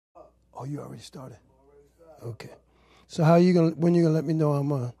Oh, you already started? Okay. So when you gonna let me know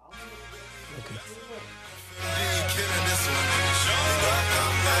I'm on? Okay.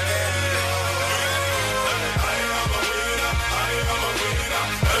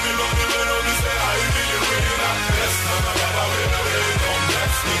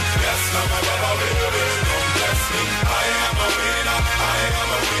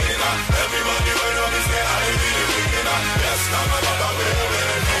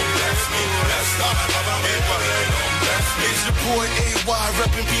 It's your boy AY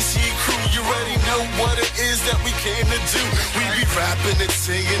reppin' BC Crew. You already know what it is that we came to do. We be rapping and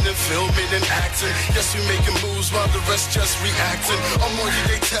singing and filming and acting. Yes, we making moves while the rest just reacting. I'm on you,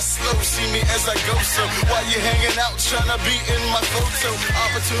 they test slow, see me as I go. So while you hanging out, tryna be in my photo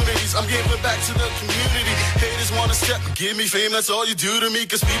opportunities, I'm giving back to the community. Haters wanna step, give me fame, that's all you do to me.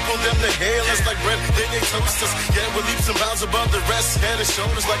 Cause people, them, they hail us like bread, then they toast us. Yeah, we're leaps and bounds above the rest. Head and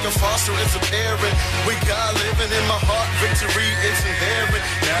shoulders like a foster, it's a parent. We got living in my heart, victory is inherent.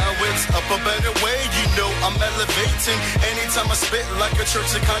 Now it's up and away, you know I'm elevating. Anytime I spit like a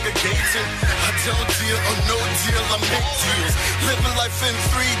church and congregating. I don't deal or no deal, I make deals. Living life in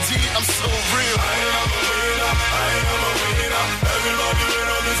 3D, I'm so real. I am a winner, I am a winner. Everybody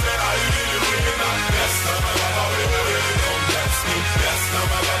winner, they say I am a winner. Yes, now my Baba really don't bless me. Yes, now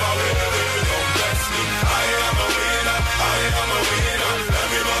my Baba really don't bless me. I am a winner, I am a winner.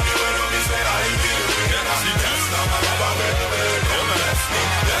 Everybody winner, they say I am a winner. Yes, now my Baba really don't bless me.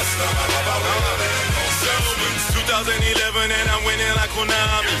 Yes, now my Baba really don't bless me. 2011 and I'm winning like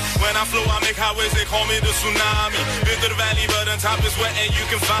Konami. When I flow, I make highways, they call me the tsunami. Been to the valley, but on top is where and you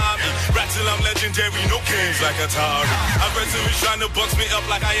can find me. Rap till I'm legendary, no kings like Atari. I bet to be trying to box me up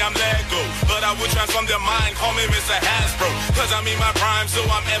like I am Lego. But I would transform their mind, call me Mr. Hasbro. Cause I'm in my prime, so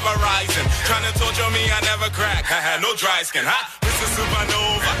I'm ever rising. Trying to torture me, I never crack. I had no dry skin, huh? Mr.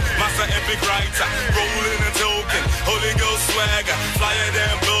 Supernova, master epic writer. Rolling and token, Holy Ghost swagger. Flyer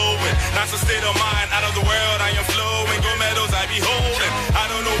than blowing, that's a state of mind. Out of the world, I am flowing. Gold medals I be holding. I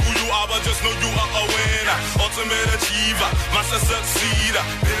don't know who you are, but just know you are a winner. Ultimate achiever, master succeeder.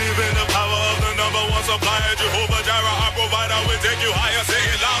 Believe in the power of the number one supplier. Jehovah Jireh, our provider, will take you higher. Say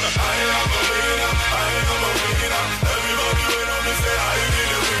it louder. I am a winner, I am a winner. Everybody winner, me say I am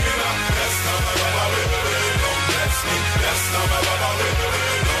a winner. Yes, now my Baba really don't bless me. Yes, now my Baba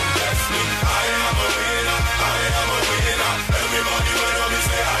really don't bless me. I am a winner, I am a winner. Everybody winner, me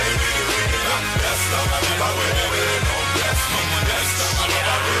say I am a winner. Yes, now my Baba really don't bless me. Yes, now my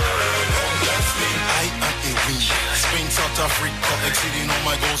Baba really don't bless me. I am a winner. Spain, South Africa, exceeding all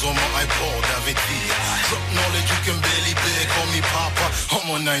my goals on my iPod, David Villa. Drop knowledge, you can barely bear, call me Papa. I'm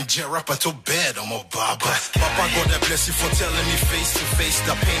a Nigeria rapper, too bad, I'm a Baba. Papa, God, I bless you for telling me face to face.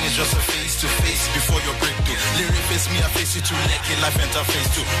 The pain is just a face to face before your breakthrough. Lyric face me, I face you too, lucky life interface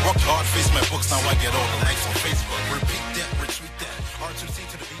too. Work hard, face my books, now I get all the likes on Facebook. Repeat that, retweet that, R2C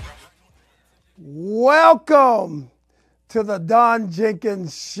to the beat. Welcome to the Don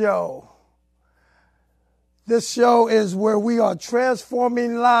Jenkins Show. This show is where we are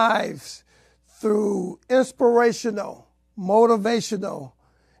transforming lives through inspirational, motivational,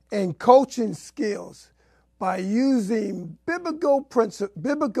 and coaching skills by using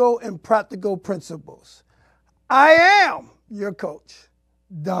biblical and practical principles. I am your coach,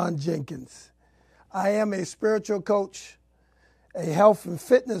 Don Jenkins. I am a spiritual coach, a health and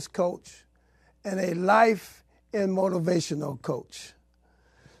fitness coach, and a life and motivational coach.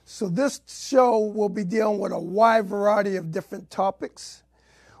 So this show will be dealing with a wide variety of different topics.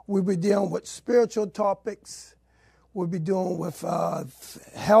 We'll be dealing with spiritual topics. We'll be dealing with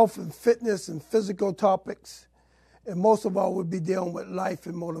health and fitness and physical topics. And most of all, we'll be dealing with life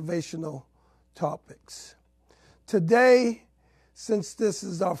and motivational topics. Today, since this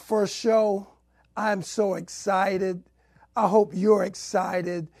is our first show, I'm so excited. I hope you're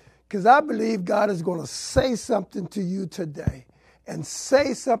excited because I believe God is going to say something to you today and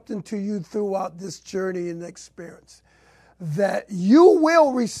say something to you throughout this journey and experience that you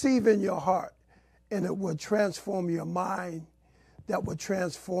will receive in your heart, and it will transform your mind, that will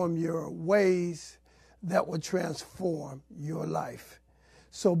transform your ways, that will transform your life.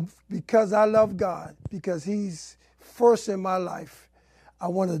 So because I love God, because he's first in my life, I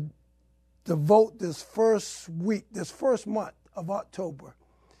want to devote this first week, this first month of October,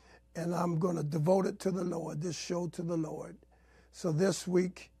 and I'm going to devote it to the Lord, this show to the Lord. So this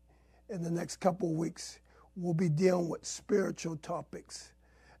week, in the next couple of weeks, we'll be dealing with spiritual topics.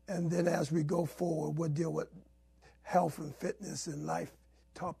 And then as we go forward, we'll deal with health and fitness and life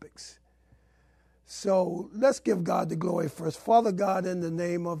topics. So let's give God the glory first. Father God, in the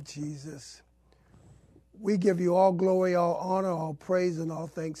name of Jesus, we give you all glory, all honor, all praise, and all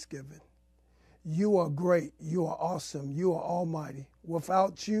thanksgiving. You are great. You are awesome. You are almighty.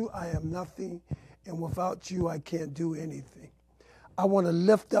 Without you, I am nothing, and without you, I can't do anything. I want to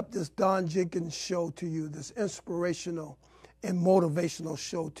lift up this Don Jenkins show to you, this inspirational and motivational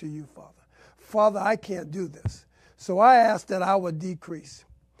show to you, Father. Father, I can't do this. So I ask that I would decrease,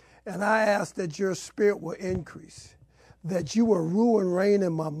 and I ask that your spirit will increase, that you will rule and reign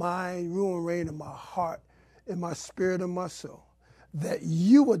in my mind, rule and reign in my heart, in my spirit and my soul, that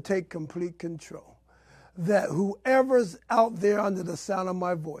you would take complete control, that whoever's out there under the sound of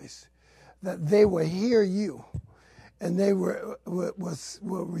my voice, that they will hear you, and they will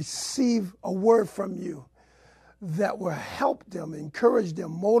receive a word from you that will help them, encourage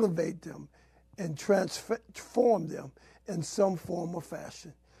them, motivate them, and transform them in some form or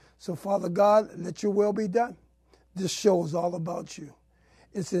fashion. So, Father God, let your will be done. This show is all about you.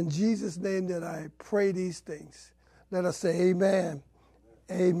 It's in Jesus' name that I pray these things. Let us say amen,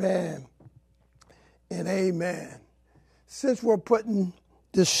 amen, and amen. Since we're putting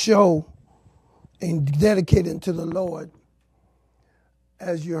this show and dedicating to the Lord,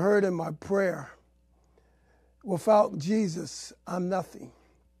 as you heard in my prayer, without Jesus, I'm nothing.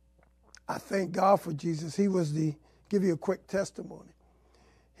 I thank God for Jesus. He was give you a quick testimony.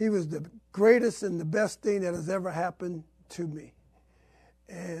 He was the greatest and the best thing that has ever happened to me.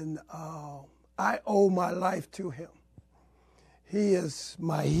 And I owe my life to him. He is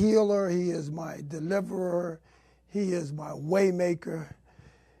my healer. He is my deliverer. He is my waymaker.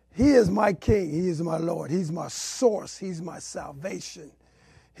 He is my king. He is my Lord. He's my source. He's my salvation.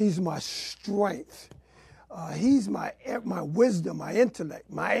 He's my strength. He's my wisdom, my intellect,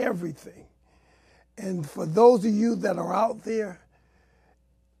 my everything. And for those of you that are out there,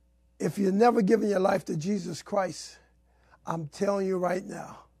 if you've never given your life to Jesus Christ, I'm telling you right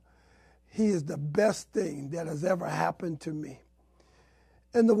now, he is the best thing that has ever happened to me.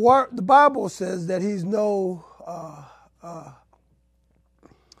 And the Bible says that he's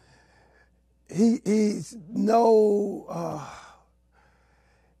he's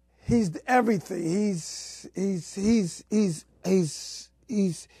everything.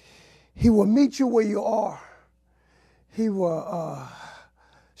 He will meet you where you are. He will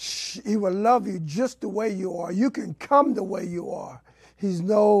love you just the way you are. You can come the way you are. He's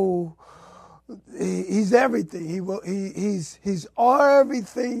everything. He's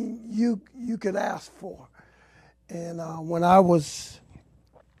everything you could ask for. And when I was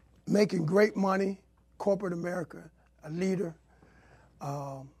making great money, corporate America, a leader,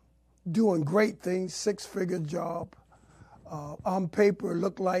 doing great things, 6-figure job. On paper, it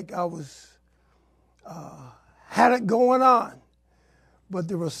looked like I had it going on, but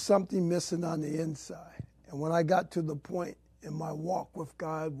there was something missing on the inside. And when I got to the point in my walk with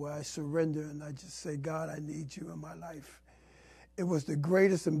God where I surrender and I just say, God, I need you in my life, it was the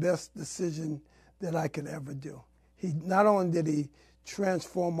greatest and best decision that I could ever do. Not only did he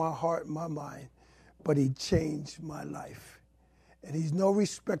transform my heart and my mind, but he changed my life. And he's no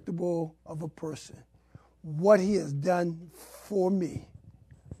respectable of a person. What he has done for me,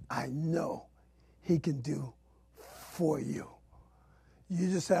 I know he can do for you. You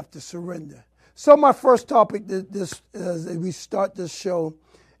just have to surrender. So my first topic as we start this show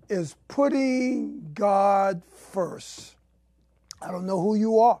is putting God first. I don't know who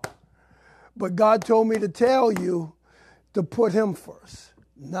you are, but God told me to tell you to put him first.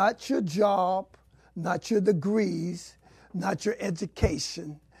 Not your job, not your degrees, not your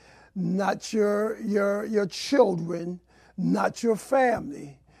education, not your children, not your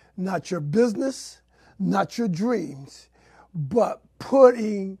family, not your business, not your dreams, but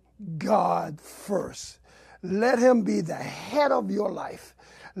putting God first. Let him be the head of your life.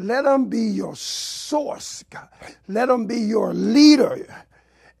 Let him be your source. Let him be your leader.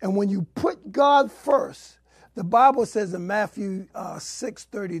 And when you put God first, the Bible says in Matthew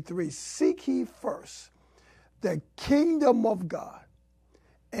 6:33, seek ye first the kingdom of God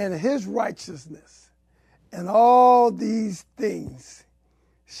and his righteousness, and all these things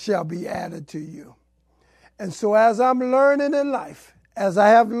shall be added to you. And so as I'm learning in life, as I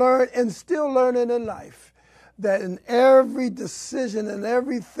have learned and still learning in life, that in every decision and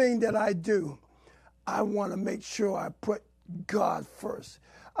everything that I do, I want to make sure I put God first.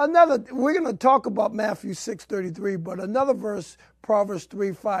 We're going to talk about Matthew 6:33, but another verse, Proverbs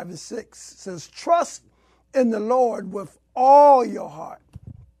 3:5-6 says, trust in the Lord with all your heart.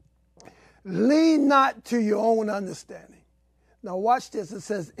 Lean not to your own understanding. Now watch this. It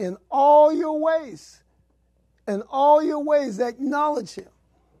says, in all your ways acknowledge him,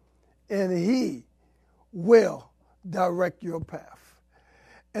 and he will direct your path.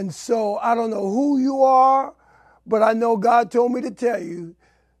 And so I don't know who you are, but I know God told me to tell you,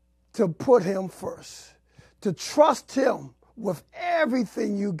 to put him first, to trust him with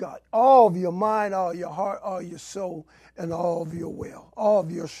everything you got, all of your mind, all your heart, all your soul, and all of your will, all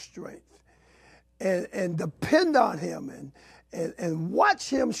of your strength. And depend on him and watch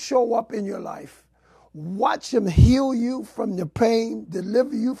him show up in your life. Watch him heal you from your pain,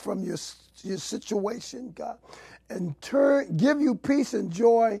 deliver you from your situation, God, and give you peace and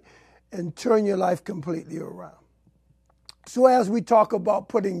joy and turn your life completely around. So as we talk about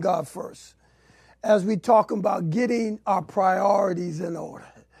putting God first, as we talk about getting our priorities in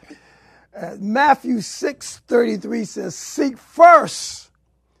order, Matthew 6:33 says, seek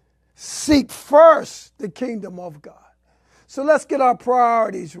first the kingdom of God. So let's get our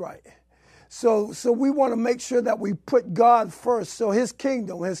priorities right. So we want to make sure that we put God first. So his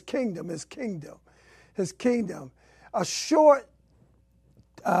kingdom. A short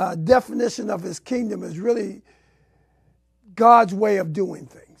definition of his kingdom is really God's way of doing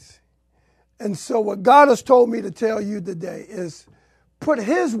things. And so what God has told me to tell you today is put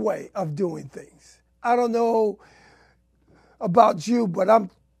his way of doing things. I don't know about you, but I'm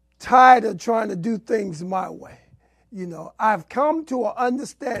tired of trying to do things my way. You know, I've come to an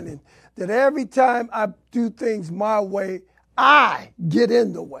understanding that every time I do things my way, I get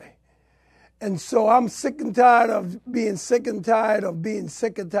in the way. And so I'm sick and tired of being sick and tired of being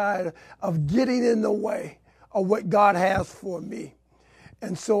sick and tired of getting in the way of what God has for me.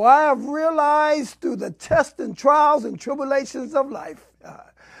 And so I have realized through the tests and trials and tribulations of life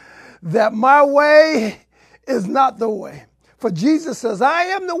that my way is not the way. For Jesus says, I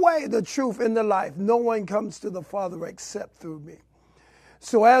am the way, the truth, and the life. No one comes to the Father except through me.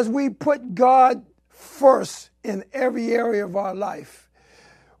 So as we put God first in every area of our life,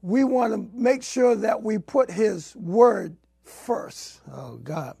 we want to make sure that we put his word first. Oh,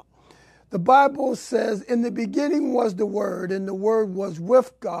 God. The Bible says, in the beginning was the Word, and the Word was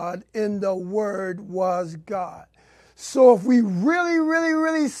with God, and the Word was God. So if we really, really,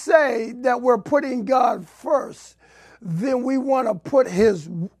 really say that we're putting God first, then we want to put his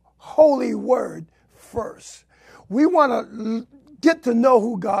holy word first. We want to get to know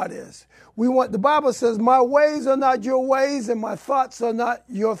who God is. The Bible says, my ways are not your ways, and my thoughts are not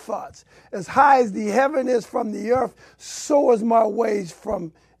your thoughts. As high as the heaven is from the earth, so is my ways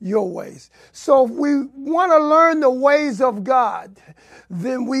from your ways. So if we want to learn the ways of God,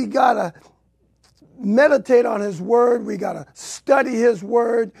 then we got to meditate on his word. We got to study his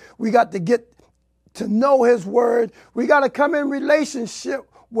word. We got to get to know his word. We got to come in relationship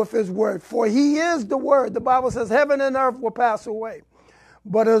with his word. For he is the word. The Bible says heaven and earth will pass away,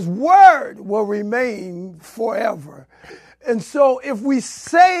 but his word will remain forever. And so if we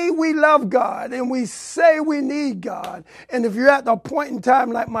say we love God and we say we need God, and if you're at the point in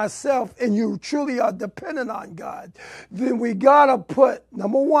time like myself and you truly are dependent on God, then we got to put,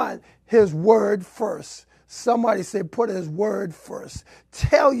 number one, his word first. Somebody say, put his word first.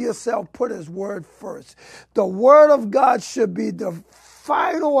 Tell yourself, put his word first. The word of God should be the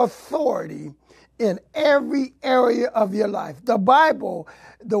final authority in every area of your life. The Bible,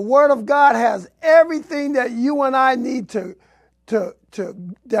 the word of God has everything that you and I need to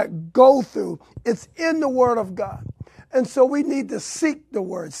go through. It's in the word of God. And so we need to seek the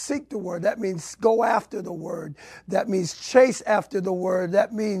word. Seek the word. That means go after the word. That means chase after the word.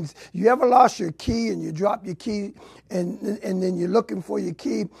 That means you ever lost your key and you drop your key and then you're looking for your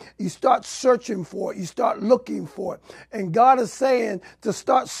key. You start searching for it. You start looking for it. And God is saying to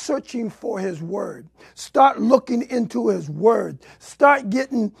start searching for his word. Start looking into his word. Start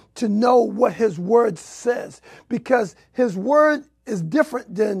getting to know what his word says, because his word is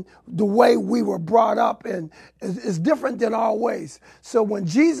different than the way we were brought up, and is different than our ways. So when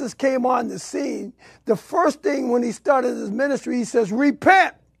Jesus came on the scene, the first thing when he started his ministry, he says,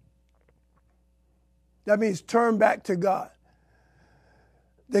 repent. That means turn back to God.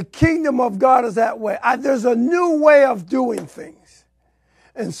 The kingdom of God is that way. There's a new way of doing things.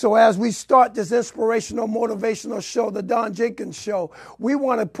 And so as we start this inspirational, motivational show, the Don Jenkins Show, we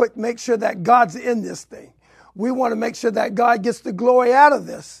want to make sure that God's in this thing. We want to make sure that God gets the glory out of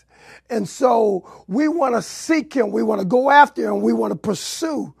this. And so we want to seek him. We want to go after him. We want to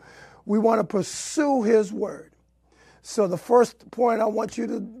pursue. We want to pursue his word. So the first point I want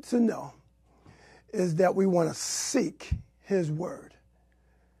you to know is that we want to seek his word.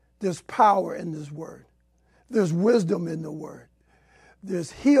 There's power in this word. There's wisdom in the word.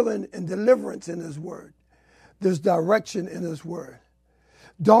 There's healing and deliverance in his word. There's direction in his word.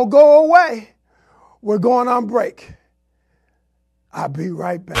 Don't go away. We're going on break. I'll be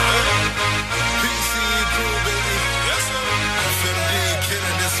right back.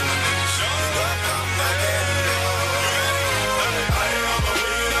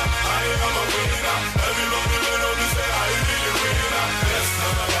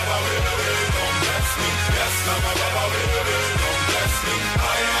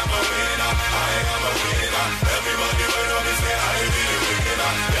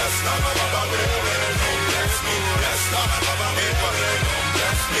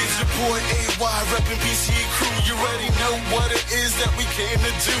 your boy AY, reppin' BCE crew. You already know what it is that we came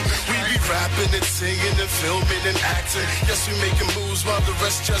to do. We be rapping and singing and filming and acting. Yes, we making moves while the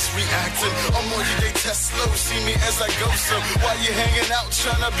rest just reacting. I'm on you, they test slow, see me as I go. So while you hanging out,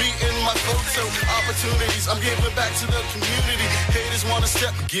 trying to be in my photo. Opportunities, I'm giving back to the community. Haters wanna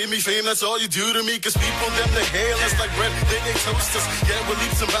step, give me fame, that's all you do to me. Cause people, them, they hail us like bread, then they toast us. Yeah, we're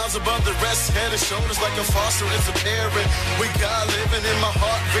leaps and bounds above the rest. Head and shoulders like a foster, it's a parent. We got living in my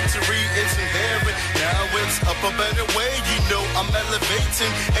heart, victory, it's inherent. Now it's up and away, you know I'm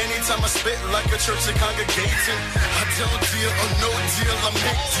elevating. Anytime I spit like a church and congregating. I don't deal or no deal, I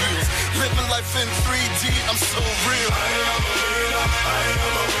make deals. Living life in 3D, I'm so real. I am a winner, I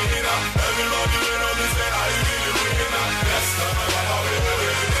am a winner. Everybody winner, they say I be the winner. Yes, I'm a baba,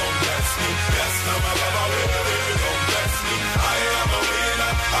 don't bless me. Yes, I'm a baba, don't bless me. I am a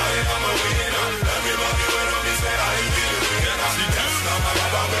winner, I am a winner. Everybody winner, they say I be the winner. Yes, I'm a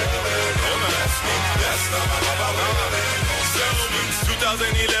baba, don't bless me. Yes, I'm a baba, don't bless me.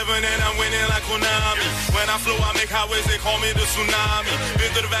 2011 and I'm winning like Konami. When I flow, I make highways, they call me the tsunami. Been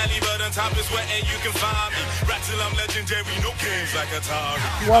through the valley, but on top is where and you can find me. Rap till I'm legendary, no games like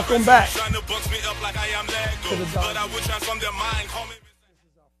Atari. Welcome back. Trying to box me up like I am Lego, but I will transform their mind. Call me. This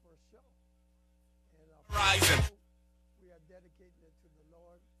is our first show. And Rising. we are dedicating it to the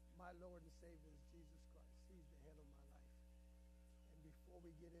Lord, my Lord and Savior, Jesus Christ. He's the head of my life. And before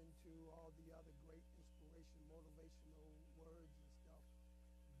we get into all the other great inspiration, motivational words and stuff,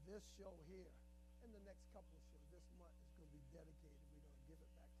 this show here and the next couple of shows this month is going to be dedicated. We're going to give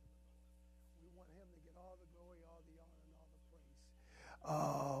it back to the Lord. We want him to get all the glory, all the honor, and all the praise.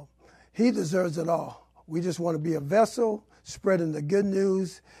 He deserves it all. We just want to be a vessel spreading the good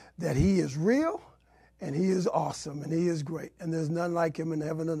news that he is real and he is awesome and he is great. And there's none like him in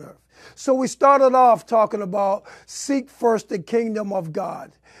heaven and earth. So we started off talking about seek first the kingdom of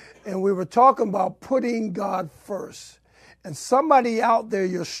God. And we were talking about putting God first. And somebody out there,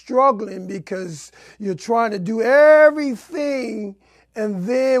 you're struggling because you're trying to do everything. And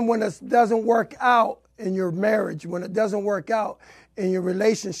then when it doesn't work out in your marriage, when it doesn't work out in your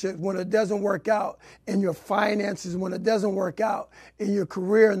relationship, when it doesn't work out in your finances, when it doesn't work out in your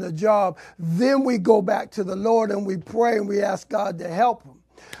career and the job, then we go back to the Lord and we pray and we ask God to help him.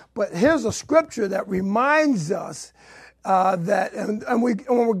 But here's a scripture that reminds us and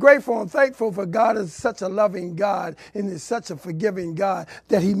we're grateful and thankful for God is such a loving God and is such a forgiving God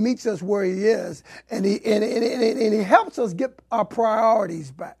that he meets us where he is and he helps us get our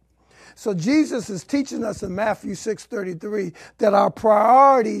priorities back. So Jesus is teaching us in Matthew 6:33 that our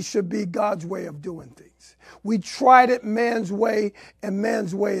priorities should be God's way of doing things. We tried it man's way, and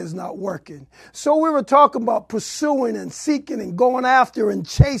man's way is not working. So we were talking about pursuing and seeking and going after and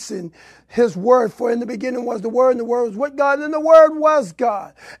chasing his word. For in the beginning was the word, and the word was with God, and the word was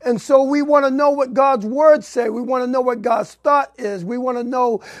God. And so we want to know what God's word say. We want to know what God's thought is. We want to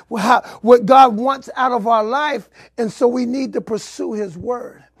know what God wants out of our life. And so we need to pursue his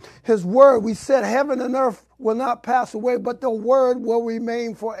word. His word, we said heaven and earth will not pass away, but the word will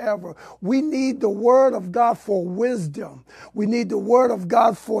remain forever. We need the word of God for wisdom. We need the word of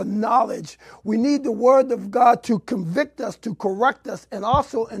God for knowledge. We need the word of God to convict us, to correct us, and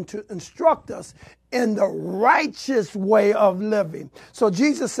also to instruct us in the righteous way of living. So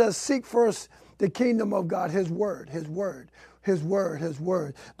Jesus says, seek first the kingdom of God, his word, his word, his word, his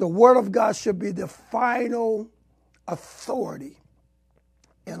word. The word of God should be the final authority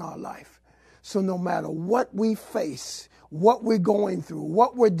in our life. So no matter what we face, what we're going through,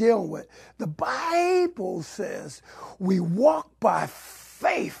 what we're dealing with, the Bible says we walk by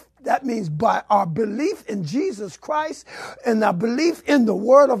faith. That means by our belief in Jesus Christ and our belief in the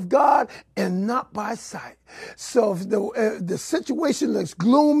Word of God and not by sight. So if the situation looks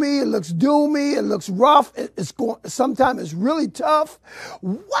gloomy, it looks doomy, it looks rough, sometimes it's really tough,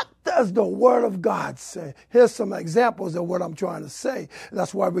 what does the Word of God say? Here's some examples of what I'm trying to say.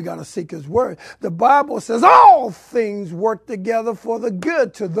 That's why we got to seek his word. The Bible says all things work together for the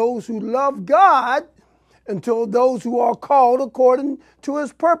good to those who love God and to those who are called according to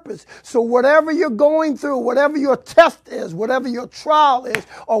his purpose. So whatever you're going through, whatever your test is, whatever your trial is,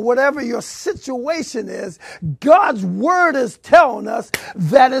 or whatever your situation is, God's word is telling us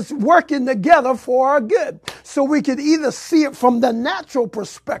that it's working together for our good. So we can either see it from the natural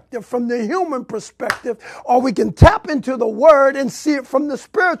perspective, from the human perspective, or we can tap into the word and see it from the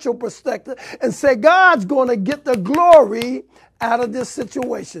spiritual perspective and say, God's going to get the glory out of this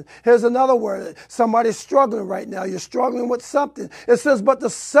situation. Here's another word. Somebody's struggling right now. You're struggling with something. It says, but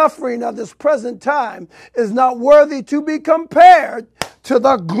the suffering of this present time is not worthy to be compared to to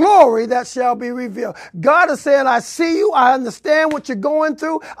the glory that shall be revealed. God is saying, I see you. I understand what you're going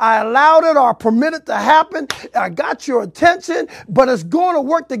through. I allowed it or permitted to happen. I got your attention, but it's going to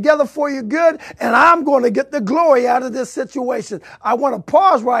work together for your good, and I'm going to get the glory out of this situation. I want to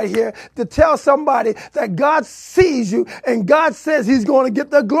pause right here to tell somebody that God sees you, and God says he's going to get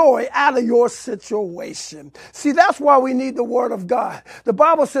the glory out of your situation. See, that's why we need the word of God. The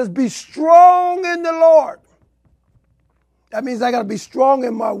Bible says, be strong in the Lord. That means I got to be strong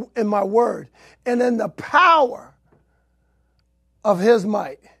in my word and in the power of his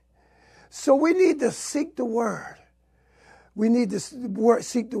might. So we need to seek the word. We need to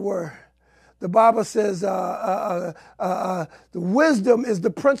seek the word. The Bible says the wisdom is the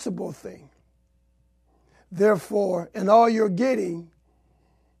principal thing. Therefore, in all you're getting,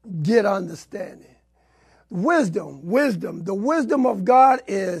 get understanding. Wisdom. The wisdom of God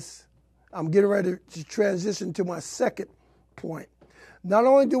is, I'm getting ready to transition to my second point. Not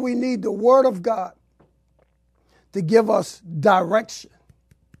only do we need the word of God to give us direction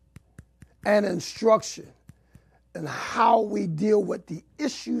and instruction in how we deal with the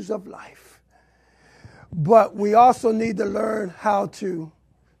issues of life, but we also need to learn how to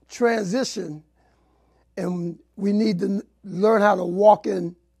transition, and we need to learn how to walk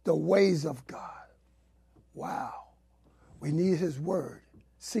in the ways of God. Wow. We need his word.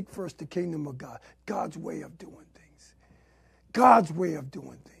 Seek first the kingdom of God. God's way of doing things. God's way of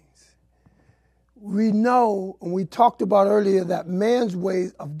doing things. We know, and we talked about earlier, that man's way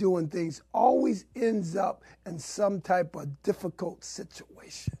of doing things always ends up in some type of difficult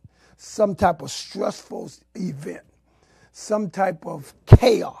situation, some type of stressful event, some type of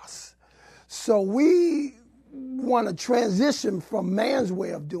chaos. So we want to transition from man's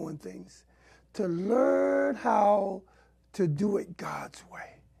way of doing things to learn how to do it God's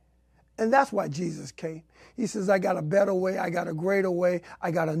way. And that's why Jesus came. He says, I got a better way, I got a greater way, I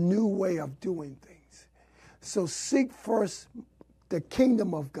got a new way of doing things. So seek first the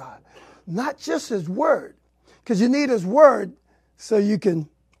kingdom of God, not just his word, because you need his word so you can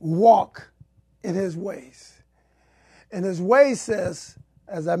walk in his ways. And his ways says,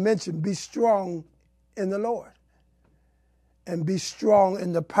 as I mentioned, be strong in the Lord and be strong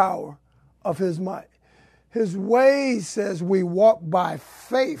in the power of his might. His ways says we walk by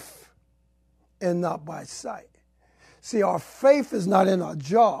faith and not by sight. See, our faith is not in our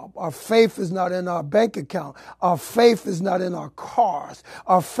job. Our faith is not in our bank account. Our faith is not in our cars.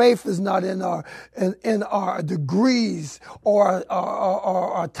 Our faith is not in our degrees or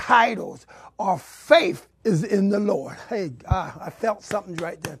our titles. Our faith is in the Lord. Hey, God, I felt something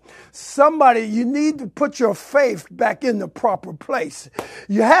right there. Somebody, you need to put your faith back in the proper place.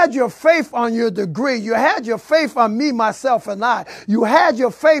 You had your faith on your degree. You had your faith on me, myself, and I. You had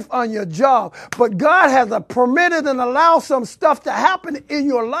your faith on your job. But God has permitted and allowed some stuff to happen in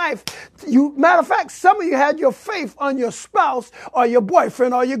your life. Matter of fact, some of you had your faith on your spouse or your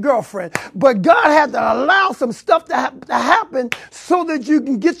boyfriend or your girlfriend. But God had to allow some stuff to happen so that you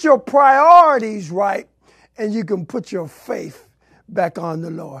can get your priorities right and you can put your faith back on the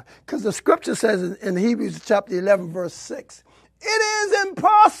Lord. Because the scripture says in Hebrews chapter 11, verse 6, it is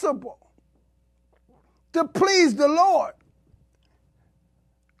impossible to please the Lord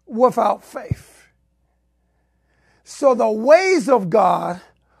without faith. So the ways of God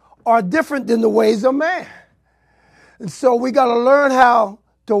are different than the ways of man. And so we got to learn how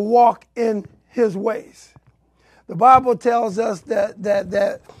to walk in his ways. The Bible tells us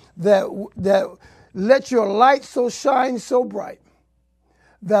that let your light so shine so bright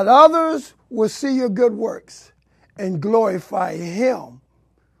that others will see your good works and glorify him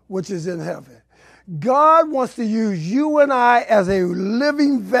which is in heaven. God wants to use you and I as a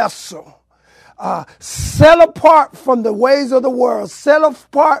living vessel, set apart from the ways of the world, set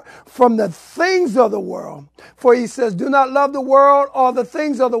apart from the things of the world. For he says, do not love the world or the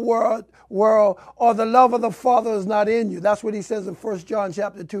things of the world, or the love of the Father is not in you. That's what he says in 1 John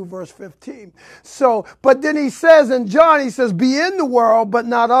chapter 2, verse 15. So, but then he says in John, he says, be in the world, but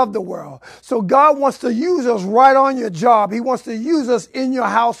not of the world. So God wants to use us right on your job. He wants to use us in your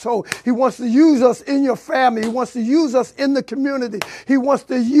household. He wants to use us in your family. He wants to use us in the community. He wants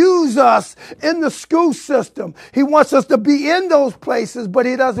to use us in the school system. He wants us to be in those places, but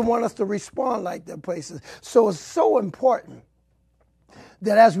he doesn't want us to respond like the places. So it's so important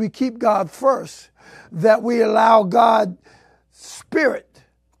that as we keep God first, that we allow God's Spirit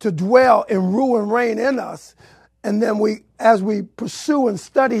to dwell and rule and reign in us. And then as we pursue and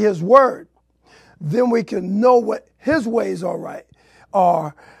study his word, then we can know what his ways are right,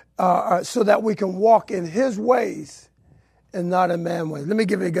 so that we can walk in his ways and not in man's ways. Let me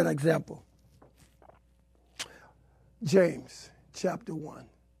give you a good example. James chapter 1.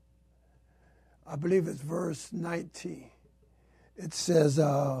 I believe it's verse 19. It says,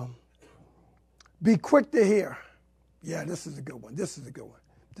 be quick to hear. Yeah, this is a good one. This is a good one.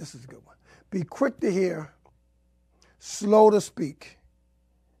 This is a good one. Be quick to hear, slow to speak,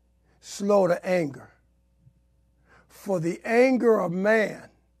 slow to anger. For the anger of man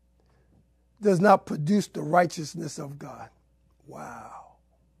does not produce the righteousness of God. Wow.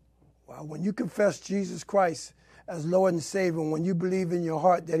 Wow. When you confess Jesus Christ as Lord and Savior, when you believe in your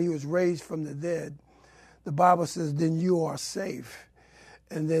heart that he was raised from the dead, the Bible says, then you are safe.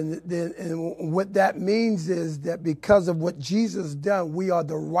 And then what that means is that because of what Jesus done, we are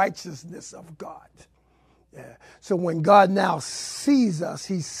the righteousness of God. Yeah. So when God now sees us,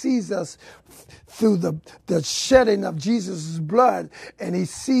 he sees us through the shedding of Jesus' blood, and he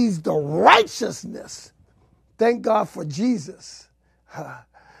sees the righteousness. Thank God for Jesus.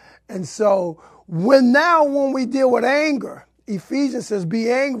 And so when we deal with anger, Ephesians says, be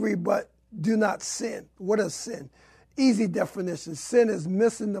angry, but do not sin. What is sin? Easy definition. Sin is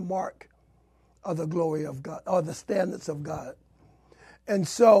missing the mark of the glory of God, or the standards of God. And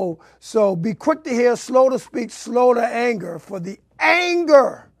so be quick to hear, slow to speak, slow to anger. For the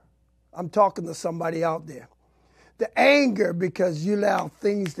anger, I'm talking to somebody out there. The anger, because you allow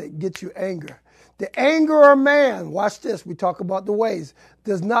things that get you anger. The anger of man, watch this, we talk about the ways,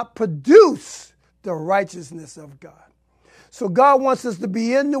 does not produce the righteousness of God. So God wants us to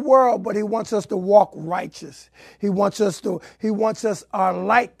be in the world, but he wants us to walk righteous. He wants our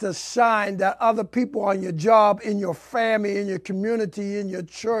light to shine, that other people on your job, in your family, in your community, in your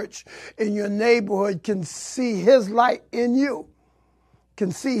church, in your neighborhood can see his light in you, can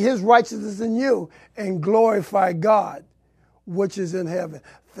see his righteousness in you, and glorify God, which is in heaven.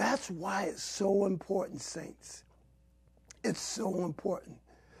 That's why it's so important, saints. It's so important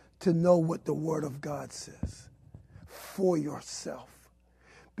to know what the Word of God says for yourself.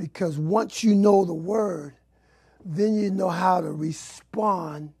 Because once you know the Word, then you know how to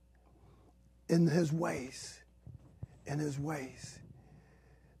respond in his ways. In his ways.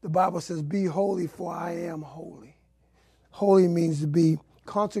 The Bible says, be holy, for I am holy. Holy means to be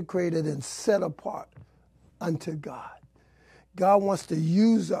consecrated and set apart unto God. God wants to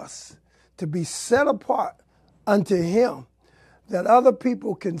use us to be set apart unto him, that other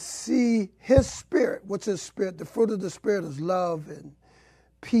people can see his spirit. What's his spirit? The fruit of the Spirit is love and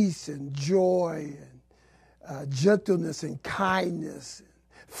peace and joy and gentleness and kindness, and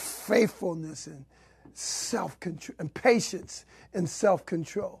faithfulness and self-control, and patience and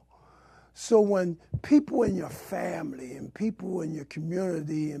self-control. So when people in your family and people in your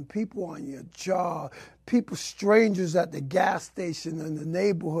community and people on your job, people, strangers at the gas station in the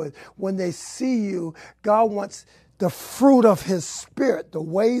neighborhood, when they see you, God wants the fruit of his Spirit, the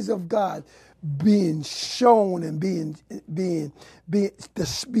ways of God, being shown and being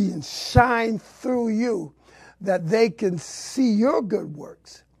shined through you, that they can see your good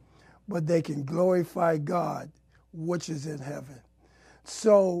works, but they can glorify God, which is in heaven.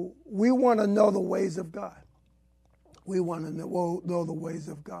 So we want to know the ways of God. We want to know the ways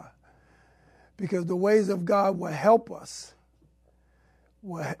of God, because the ways of God will help us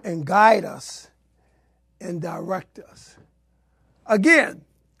and guide us and direct us. Again,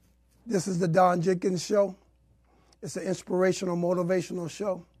 this is the Don Jenkins Show. It's an inspirational, motivational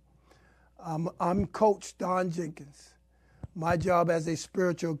show. I'm Coach Don Jenkins. My job as a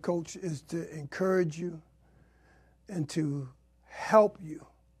spiritual coach is to encourage you and to help you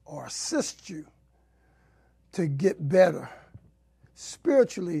or assist you to get better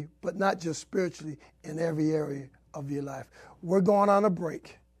spiritually, but not just spiritually, in every area of your life. We're going on a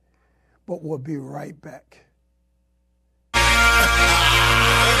break, but we'll be right back. PCE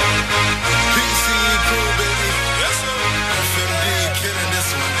crew, baby. Yes, sir. FMD killing this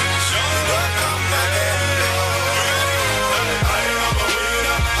one.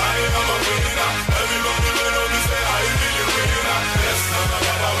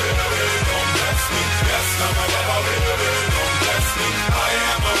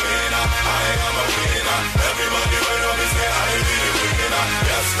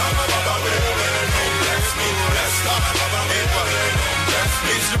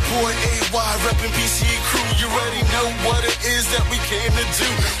 It's your boy AY reppin' PCE crew. You already know what it is that we came to do.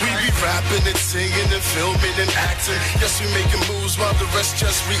 We be rapping and singing and filming and acting. Yes, we making moves while the rest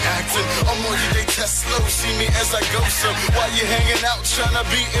just reacting. I'm on you, they test slow, see me as I go. So while you hanging out, trying to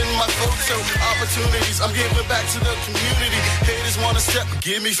be in my photo. Opportunities, I'm giving back to the community. Haters wanna step,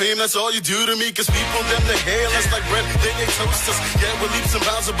 give me fame, that's all you do to me. Cause people, them, they hail us like bread, then they toast us. Yeah, we're leaps and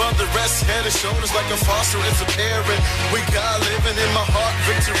bounds above the rest. Head and shoulders like a foster, it's a parent. We got living in my heart,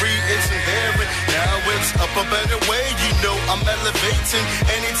 victory, it's in hearing. Now it's up a better way, you know I'm elevating.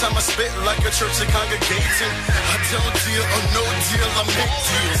 Anytime I spit like a church congregating. I don't deal or no deal, I make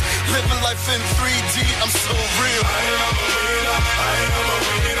deals. Living life in 3D, I'm so real. I am a winner, I am a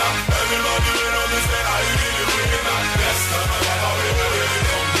winner. Everybody win on this day, I really winner. Yes, I'm a winner,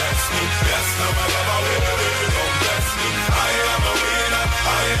 don't bless me. Yes, I'm a winner, don't bless me. I am a winner,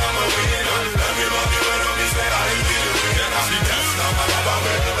 I am a winner. Everybody win on this day, I really winner. Yes, I'm a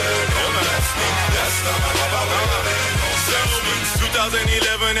winner, don't bless me. Yes, I'm a winner.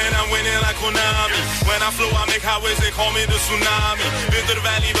 2011 and I'm winning like Konami. When I flow, I make highways, they call me the tsunami. Been through the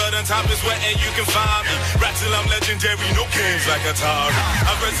valley, but on top is wet and you can find me. Rap till I'm legendary, no games like Atari.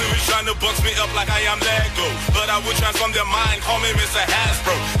 Aggressively trying to box me up like I am Lego, but I will transform their mind, call me Mr.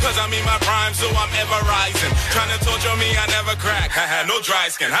 Hasbro. Cause I'm in my prime, so I'm ever rising. Trying to torture me, I never crack. Haha, no dry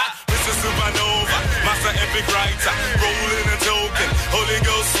skin, ha? Mr. Supernova, master epic writer. Rolling and token, Holy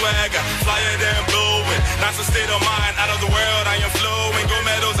Ghost swagger. Flyer than blowing, that's a state of mind. Out of the world, I am flowing. Gold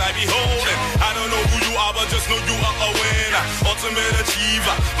medals I be holding. I don't know who you are, but just know you are a winner. Ultimate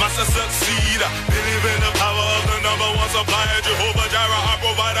achiever, master succeeder. Believe in the power of the number one supplier. Jehovah Jireh, our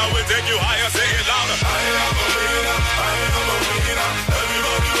provider, will take you higher. Say it louder. I am a winner, I am a winner.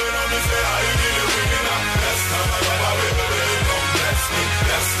 Everybody win on this day, I really winner. Yes, I'm a winner, don't bless me.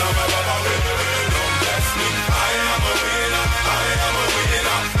 Yes, I'm a winner, don't bless me. I am a winner, I am a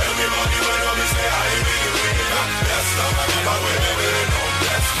winner. Everybody win on this day, I really winner. Yes, I'm a winner, don't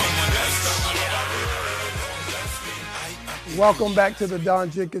bless me. Yes, I'm a winner, don't bless me. Welcome back to the Don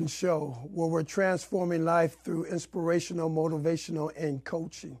Jenkins Show, where we're transforming life through inspirational, motivational, and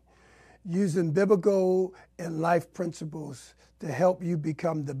coaching, using biblical and life principles to help you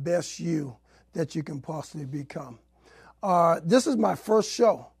become the best you that you can possibly become. This is my first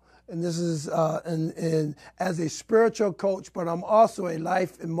show, and this is as a spiritual coach, but I'm also a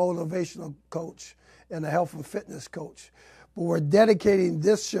life and motivational coach and a health and fitness coach. But we're dedicating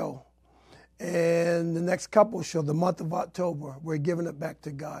this show and the next couple show, the month of October, we're giving it back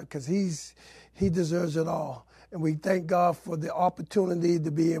to God because He deserves it all. And we thank God for the opportunity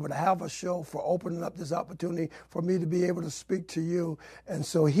to be able to have a show, for opening up this opportunity for me to be able to speak to you. And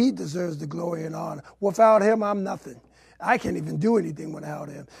so He deserves the glory and honor. Without Him, I'm nothing. I can't even do anything without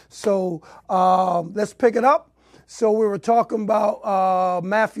Him. So let's pick it up. So we were talking about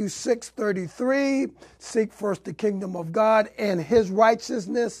Matthew 6:33, seek first the kingdom of God and His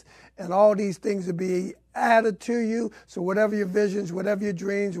righteousness, and all these things will be added to you. So whatever your visions, whatever your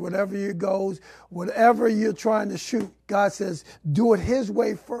dreams, whatever your goals, whatever you're trying to shoot, God says, do it His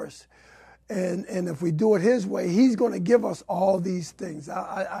way first. And if we do it His way, He's going to give us all these things.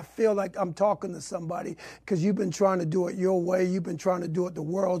 I feel like I'm talking to somebody because you've been trying to do it your way. You've been trying to do it the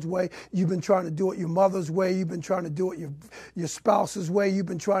world's way. You've been trying to do it your mother's way. You've been trying to do it your spouse's way. You've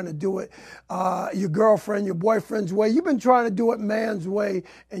been trying to do it your girlfriend, your boyfriend's way. You've been trying to do it man's way,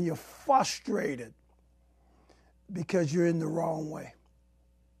 and you're frustrated because you're in the wrong way.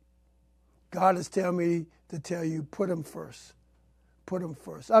 God is telling me to tell you, put Him first. Put Him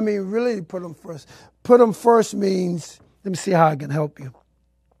first. I mean, really put Him first. Put Him first means, let me see how I can help you.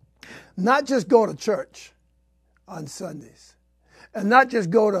 Not just go to church on Sundays. And not just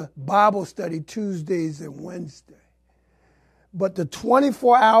go to Bible study Tuesdays and Wednesdays. But the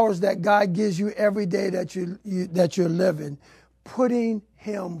 24 hours that God gives you every day that you're living, putting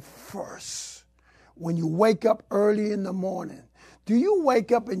Him first. When you wake up early in the morning, do you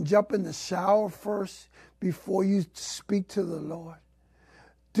wake up and jump in the shower first before you speak to the Lord?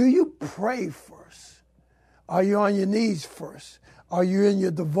 Do you pray first? Are you on your knees first? Are you in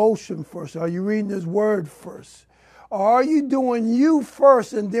your devotion first? Are you reading His Word first? Or are you doing you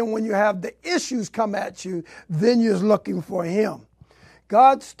first, and then when you have the issues come at you, then you're looking for Him?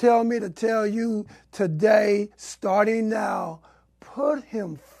 God's telling me to tell you today, starting now, put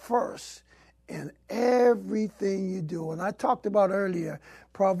Him first in everything you do. And I talked about earlier,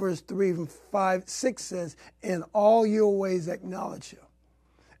 Proverbs 3:5-6 says, in all your ways acknowledge Him.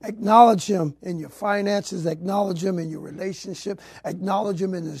 Acknowledge Him in your finances. Acknowledge Him in your relationship. Acknowledge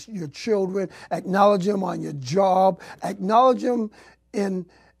Him in your children. Acknowledge Him on your job. Acknowledge Him in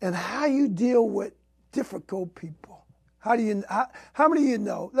how you deal with difficult people. How many of you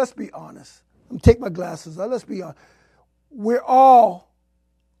know? Let's be honest. Let me take my glasses off. Let's be honest. We all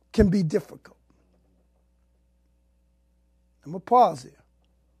can be difficult. I'm going to pause here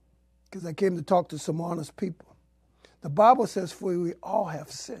because I came to talk to some honest people. The Bible says, for we all have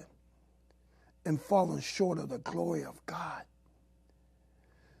sinned and fallen short of the glory of God.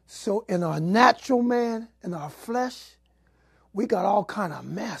 So in our natural man, in our flesh, we got all kind of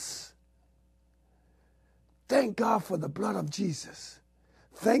mess. Thank God for the blood of Jesus.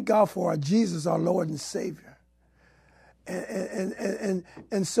 Thank God for our Jesus, our Lord and Savior. And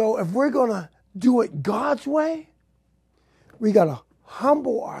so if we're going to do it God's way, we got to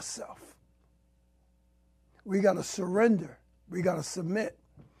humble ourselves. We got to surrender. We got to submit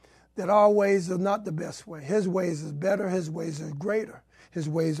that our ways are not the best way. His ways is better. His ways are greater. His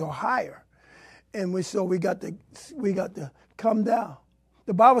ways are higher. And we got to come down.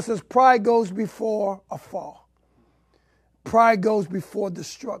 The Bible says pride goes before a fall. Pride goes before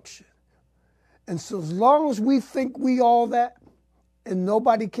destruction. And so as long as we think we all that and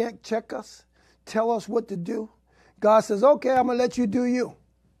nobody can't check us, tell us what to do, God says, okay, I'm going to let you do you.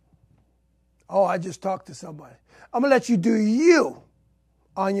 Oh, I just talked to somebody. I'm going to let you do you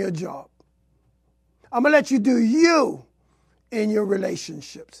on your job. I'm going to let you do you in your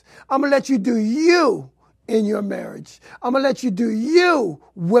relationships. I'm going to let you do you in your marriage. I'm going to let you do you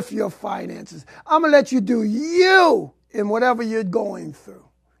with your finances. I'm going to let you do you in whatever you're going through,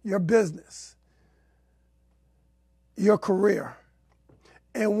 your business, your career.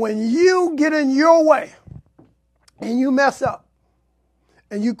 And when you get in your way and you mess up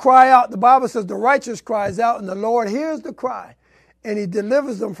and you cry out, the Bible says the righteous cries out and the Lord hears the cry and he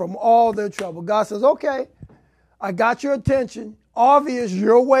delivers them from all their trouble. God says, okay, I got your attention. Obvious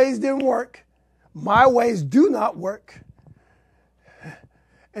your ways didn't work. My ways do not work.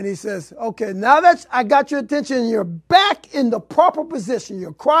 And he says, okay, now that I got your attention and you're back in the proper position,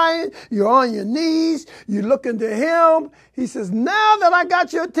 you're crying, you're on your knees, you're looking to him. He says, now that I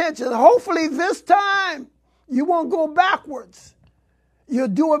got your attention, hopefully this time you won't go backwards. You'll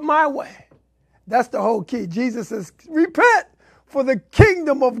do it my way. That's the whole key. Jesus says, repent, for the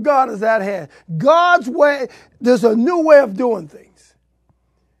kingdom of God is at hand. God's way, there's a new way of doing things.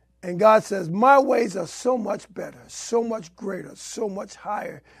 And God says, my ways are so much better, so much greater, so much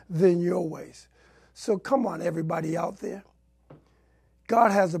higher than your ways. So come on, everybody out there.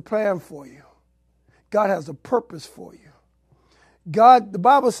 God has a plan for you. God has a purpose for you. God, the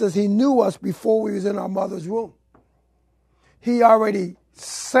Bible says he knew us before we was in our mother's womb. He already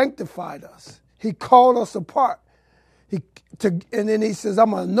sanctified us. He called us apart. And then he says,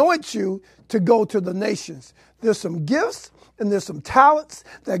 I'm going to anoint you to go to the nations. There's some gifts and there's some talents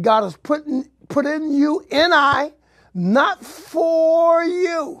that God has put in you and I, not for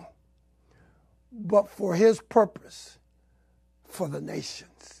you, but for his purpose, for the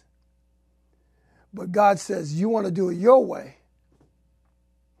nations. But God says, you want to do it your way,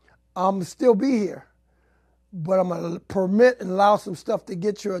 I'm still be here. But I'm going to permit and allow some stuff to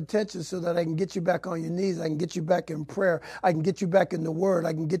get your attention so that I can get you back on your knees. I can get you back in prayer. I can get you back in the word.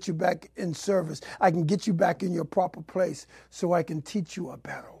 I can get you back in service. I can get you back in your proper place so I can teach you a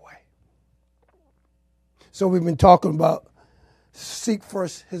better way. So we've been talking about seek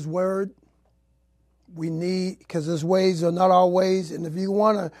first his word. We need, because his ways are not our ways. And if you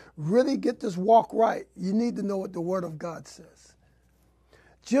want to really get this walk right, you need to know what the word of God says.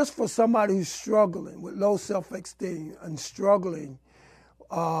 Just for somebody who's struggling with low self-esteem and struggling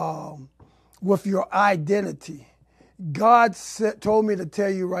with your identity, God told me to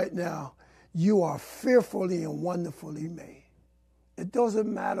tell you right now, you are fearfully and wonderfully made. It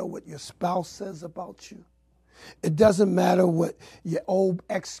doesn't matter what your spouse says about you. It doesn't matter what your old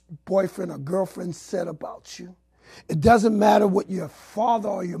ex-boyfriend or girlfriend said about you. It doesn't matter what your father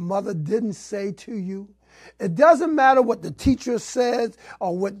or your mother didn't say to you. It doesn't matter what the teacher said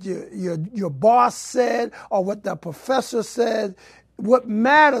or what your boss said or what the professor said. What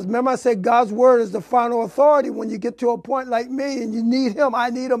matters, remember I said God's word is the final authority. When you get to a point like me and you need him,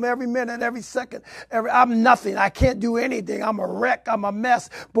 I need him every minute, every second. I'm nothing. I can't do anything. I'm a wreck. I'm a mess.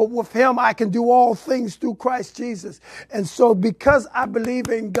 But with him, I can do all things through Christ Jesus. And so because I believe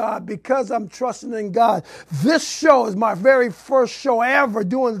in God, because I'm trusting in God, this show is my very first show ever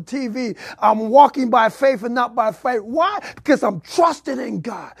doing the TV. I'm walking by faith and not by faith. Why? Because I'm trusting in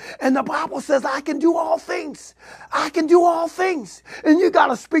God. And the Bible says I can do all things. I can do all things. And you got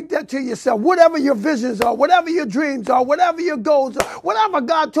to speak that to yourself. Whatever your visions are, whatever your dreams are, whatever your goals are, whatever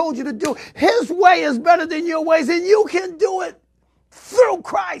God told you to do, his way is better than your ways. And you can do it through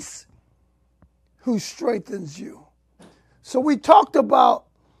Christ who strengthens you. So we talked about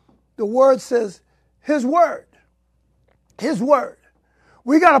the word says his word. His word.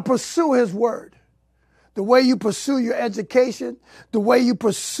 We got to pursue his word. The way you pursue your education, the way you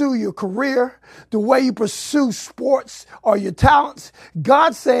pursue your career, the way you pursue sports or your talents.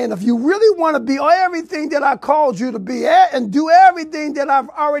 God's saying, if you really want to be everything that I called you to be and do everything that I've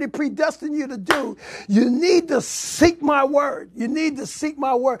already predestined you to do, you need to seek my word. You need to seek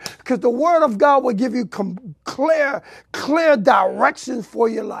my word because the word of God will give you clear direction for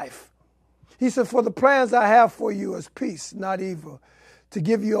your life. He said, for the plans I have for you is peace, not evil, to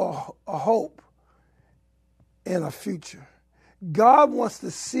give you a hope and a future. God wants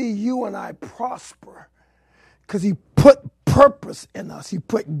to see you and I prosper because he put purpose in us. He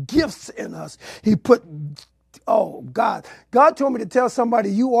put gifts in us. He put, God told me to tell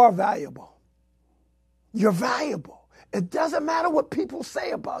somebody you are valuable. You're valuable. It doesn't matter what people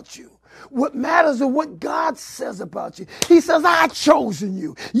say about you. What matters is what God says about you. He says, I've chosen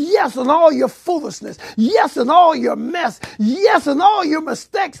you. Yes, in all your foolishness. Yes, in all your mess. Yes, in all your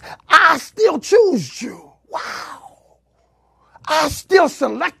mistakes. I still choose you. Wow. I still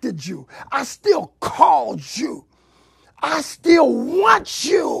selected you. I still called you. I still want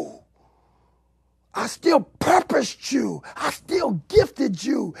you. I still purposed you. I still gifted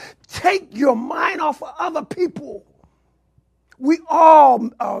you. Take your mind off of other people. We all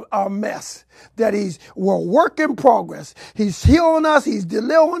are a mess that we're a work in progress. He's healing us. He's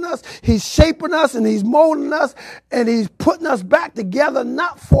delivering us. He's shaping us and he's molding us and he's putting us back together,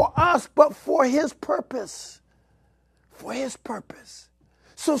 not for us, but for his purpose. For his purpose.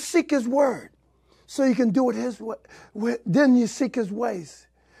 So seek his word so you can do it his way. Then you seek his ways.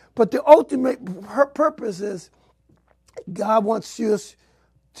 But the ultimate purpose is God wants you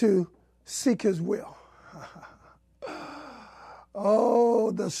to seek his will.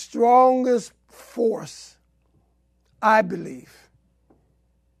 Oh, the strongest force, I believe,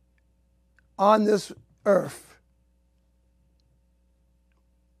 on this earth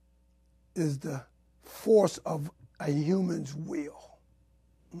is the force of a human's will.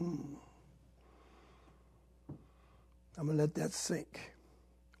 I'm going to let that sink.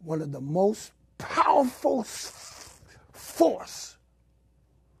 One of the most powerful force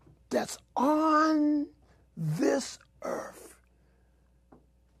that's on this earth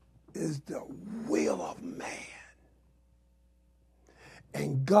is the will of man.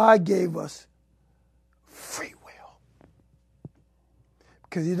 And God gave us free will.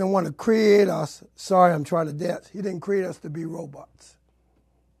 Because he didn't want to create us. Sorry, I'm trying to dance. He didn't create us to be robots.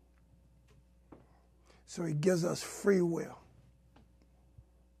 So he gives us free will.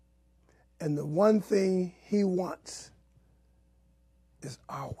 And the one thing he wants is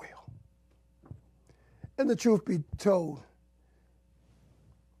our will. And the truth be told,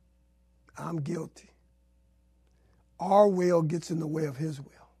 I'm guilty. Our will gets in the way of his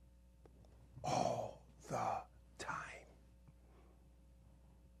will all the time.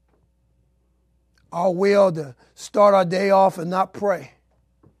 Our will to start our day off and not pray,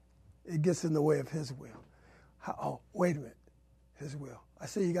 it gets in the way of his will. Wait a minute. His will. I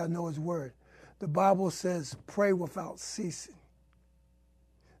say you got to know his word. The Bible says pray without ceasing.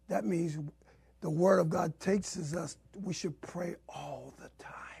 That means the word of God teaches us we should pray all the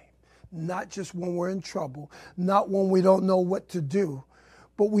time. Not just when we're in trouble, not when we don't know what to do,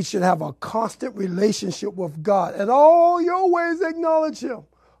 but we should have a constant relationship with God. And all your ways acknowledge him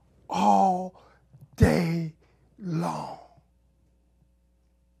all day long.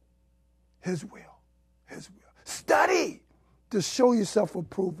 His will. His will. Study to show yourself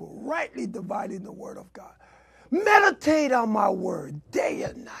approval, rightly dividing the word of God. Meditate on my word day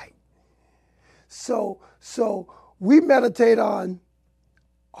and night. So we meditate on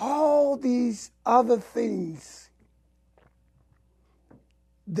all these other things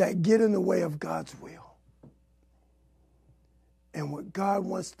that get in the way of God's will. And what God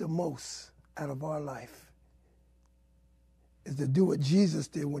wants the most out of our life is to do what Jesus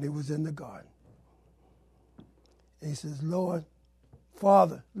did when he was in the garden. And he says, Lord,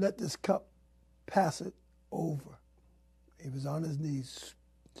 Father, let this cup pass it over. He was on his knees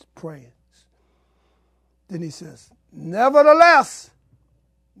praying. Then he says, nevertheless,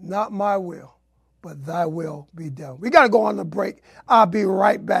 not my will, but thy will be done. We got to go on the break. I'll be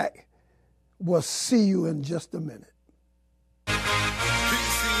right back. We'll see you in just a minute.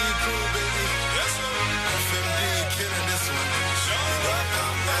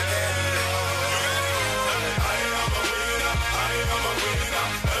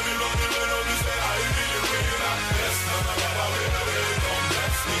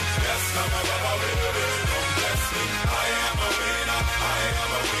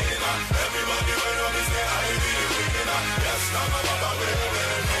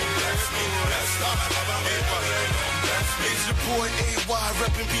 It's your boy AY,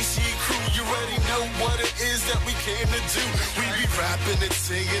 reppin' BC Crew. You already know what it is that we came to do. We be rapping and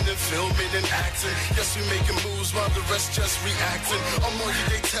singing and filming and acting. Yes, we making moves while the rest just reacting. I'm on you,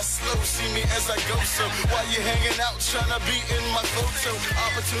 they test slow, see me as I go. So while you hanging out, tryna be in my photo.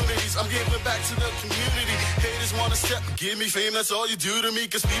 Opportunities, I'm giving back to the community. Haters wanna step, give me fame, that's all you do to me.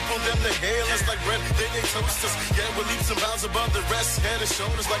 Cause people, them, they hail us like bread, they toast us. Yeah, we're leaps and bounds above the rest. Head and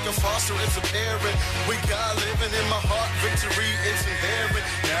shoulders like a foster, it's a parent. We got living in my heart, victory free, it's inherent.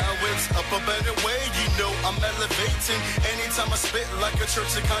 Now it's up a better way, you know I'm elevating. Anytime I spit like a church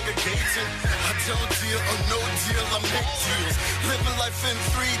is congregating. I don't deal or no deal, I make deals. Living life in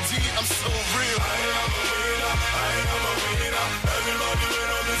 3D, I'm so real. I am a winner, I am a winner. Everybody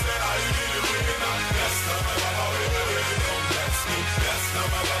winner, me say I be the winner. Yes, now my Baba will don't bless me. Yes, now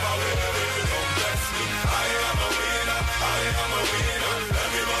my Baba will don't bless me. I am a winner, I am a winner.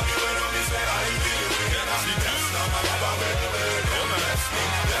 Everybody winner, me say I be the winner. Yes, now my Baba will don't bless me.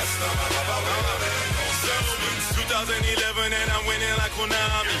 Yes, now my Baba will don't bless me. 2011 and I'm winning like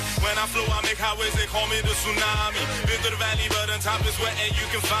Konami. When I flow, I make highways, they call me the tsunami. Been through the valley, but on top is where and you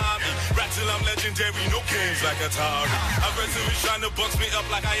can find me. Rap till I'm legendary, no games like Atari. Aggressive trying to box me up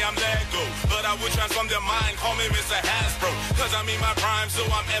like I am Lego. But I would transform their mind, call me Mr. Hasbro. Cause I'm in my prime, so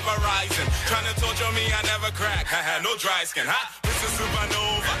I'm ever rising. Trying to torture me, I never crack. I had no dry skin, huh? Mr.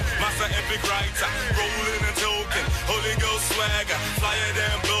 Supernova, master epic writer. Rolling and token, Holy Ghost swagger. Flyer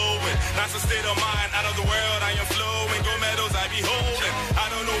than blowing, that's a state of mind. Out of the world, I am flowing. Gold medals I be holding. I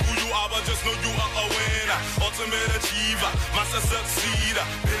don't know who you are, but just know you are a winner. Ultimate achiever, master succeeder.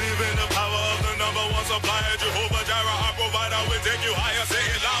 Believe in the power of the number one supplier. Jehovah Jireh, our provider, will take you higher. Say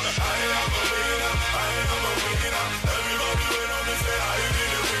it louder. I am a winner, I am a winner. Everybody winner, me say I be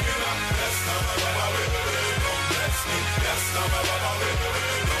the winner. Yes, now my Baba will don't bless me. Yes, now my Baba will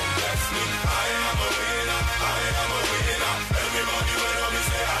don't bless me. I am a winner, I am a winner. Everybody winner, me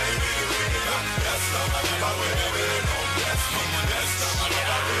say I be the winner. Yes, now my Baba will don't bless me. Yes, now my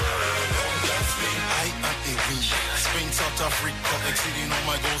Baba will don't bless me. I am a winner. Spain, South Africa, exceeding all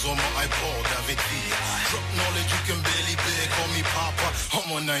my goals on my iPod, David Villa. Drop knowledge, you can barely bear, call me Papa.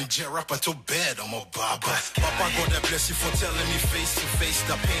 I'm a Nigeria rapper to bed, I'm a Baba. Papa, God, I bless you for telling me face to face.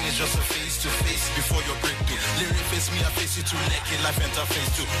 The pain is just a face to face before your breakthrough. Lyric face me, I face you to naked life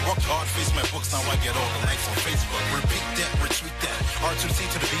interface too. Rock hard, face my books, now I get all the likes on Facebook. Repeat that, retweet that, R2C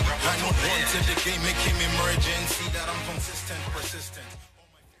to the beat. I know one till the game make him emergency that I'm consistent, persistent.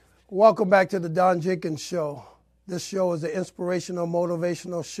 Welcome back to the Don Jenkins Show. This show is an inspirational,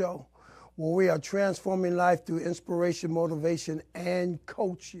 motivational show where we are transforming life through inspiration, motivation, and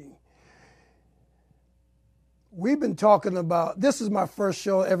coaching. We've been talking about, this is my first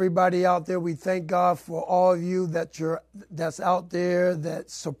show, everybody out there. We thank God for all of you that's out there,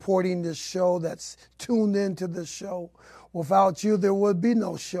 that's supporting this show, that's tuned into this show. Without you, there would be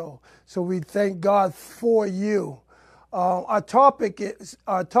no show. So we thank God for you. Our topic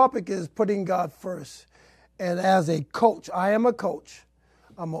is putting God first. And as a coach, I am a coach.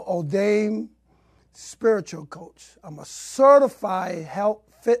 I'm an ordained spiritual coach. I'm a certified health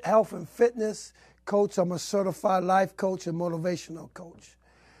and fitness coach. I'm a certified life coach and motivational coach.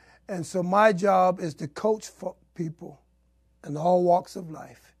 And so my job is to coach for people in all walks of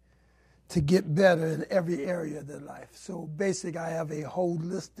life to get better in every area of their life. So basically, I have a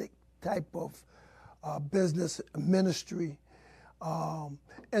holistic type of business ministry.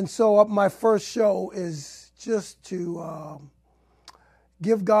 And so my first show is just to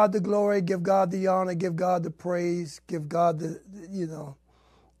give God the glory, give God the honor, give God the praise, give God the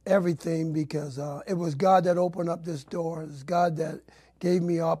everything, because it was God that opened up this door. It's God that gave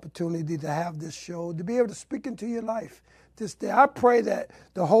me opportunity to have this show, to be able to speak into your life this day. I pray that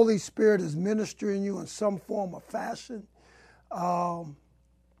the Holy Spirit is ministering you in some form or fashion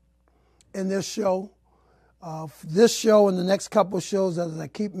in this show. This show and the next couple of shows, as I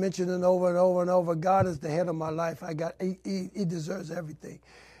keep mentioning over and over and over, God is the head of my life. He deserves everything.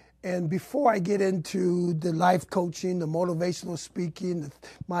 And before I get into the life coaching, the motivational speaking,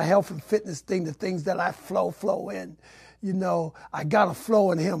 my health and fitness thing, the things that I flow in, I got to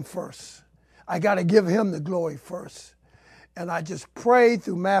flow in Him first. I got to give Him the glory first. And I just pray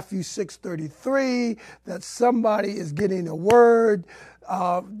through Matthew 6:33 that somebody is getting a word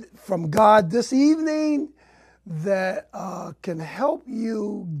from God this evening that can help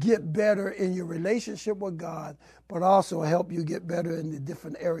you get better in your relationship with God, but also help you get better in the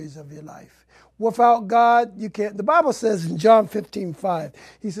different areas of your life. Without God, you can't. The Bible says in John 15:5,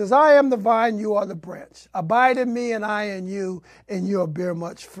 He says, I am the vine, you are the branch. Abide in me and I in you, and you'll bear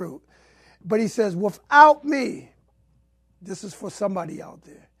much fruit. But He says, without me, this is for somebody out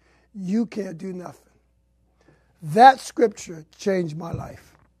there, you can't do nothing. That scripture changed my life.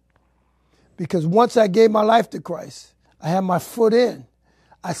 Because once I gave my life to Christ, I had my foot in.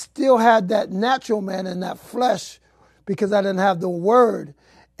 I still had that natural man and that flesh because I didn't have the word.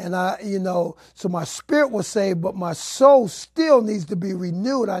 And so my spirit was saved, but my soul still needs to be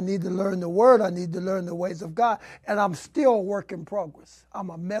renewed. I need to learn the word. I need to learn the ways of God. And I'm still a work in progress.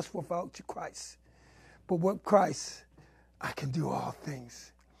 I'm a mess without Christ. But with Christ, I can do all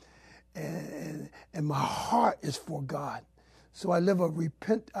things. And my heart is for God. So I live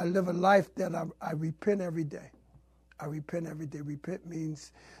a life that I repent every day. I repent every day. Repent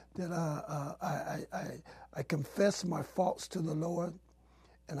means that I confess my faults to the Lord,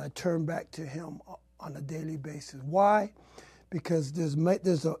 and I turn back to Him on a daily basis. Why? Because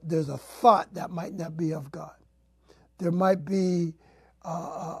there's a thought that might not be of God. There might be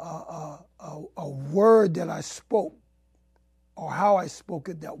a word that I spoke, or how I spoke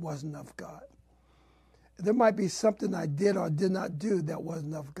it, that wasn't of God. There might be something I did or did not do that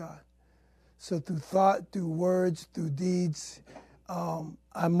wasn't of God. So through thought, through words, through deeds,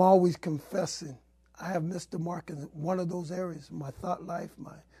 I'm always confessing. I have missed the mark in one of those areas, my thought life,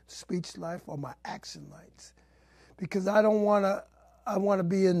 my speech life, or my action lives. Because I want to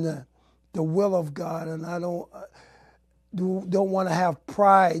be in the will of God, and I don't want to have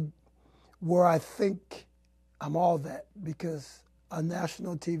pride where I think I'm all that, because on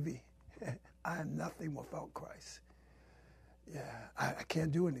national TV, I am nothing without Christ. Yeah, I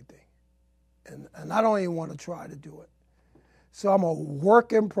can't do anything. And I don't even want to try to do it. So I'm a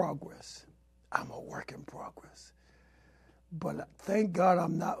work in progress. I'm a work in progress. But thank God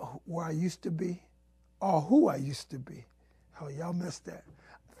I'm not where I used to be or who I used to be. Oh, y'all missed that.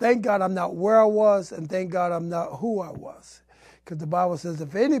 Thank God I'm not where I was, and thank God I'm not who I was. Because the Bible says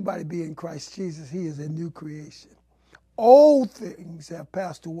if anybody be in Christ Jesus, he is a new creation. Old things have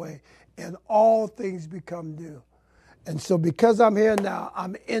passed away, and all things become new. And so because I'm here now,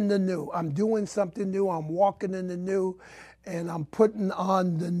 I'm in the new. I'm doing something new. I'm walking in the new, and I'm putting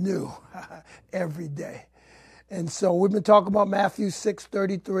on the new every day. And so we've been talking about Matthew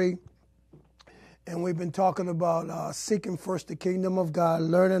 6:33, and we've been talking about seeking first the kingdom of God,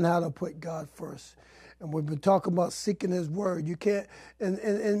 learning how to put God first. And we've been talking about seeking His word. You can't, and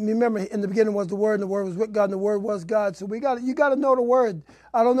remember, in the beginning was the Word, and the Word was with God, and the Word was God. So you got to know the Word.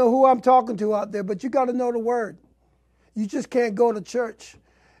 I don't know who I'm talking to out there, but you got to know the Word. You just can't go to church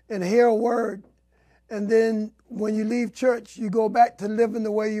and hear a word, and then when you leave church, you go back to living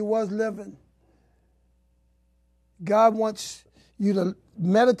the way you was living. God wants you to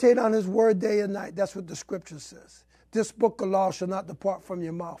meditate on His word day and night. That's what the scripture says. This book of law shall not depart from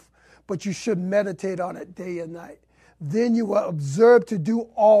your mouth, but you should meditate on it day and night. Then you will observe to do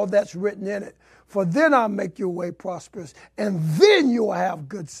all that's written in it. For then I'll make your way prosperous, and then you will have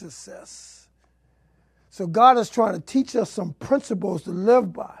good success. So God is trying to teach us some principles to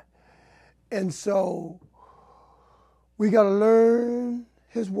live by. And so we got to learn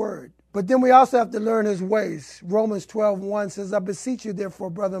His word. But then we also have to learn His ways. Romans 12:1 says, I beseech you, therefore,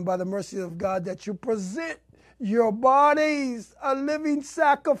 brethren, by the mercy of God, that you present your bodies a living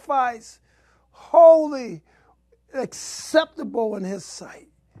sacrifice, holy, acceptable in His sight.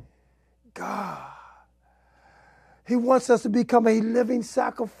 God. He wants us to become a living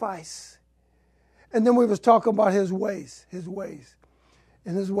sacrifice. And then we was talking about His ways. And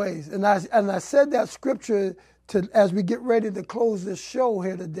I said that scripture as we get ready to close this show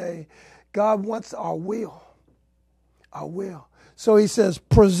here today. God wants our will. Our will. So He says,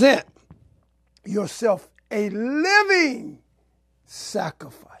 present yourself a living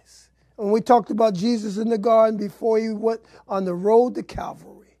sacrifice. And we talked about Jesus in the garden before He went on the road to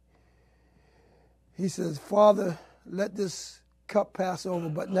Calvary. He says, Father, let this cup pass over,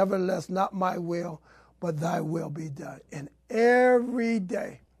 but nevertheless, not my will, but thy will be done. And every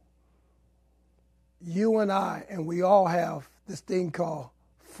day, you and I, and we all have this thing called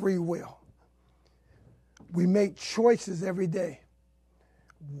free will. We make choices every day.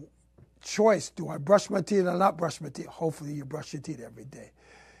 Choice, do I brush my teeth or not brush my teeth? Hopefully you brush your teeth every day.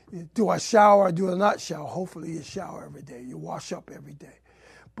 Do I shower or do I not shower? Hopefully you shower every day. You wash up every day.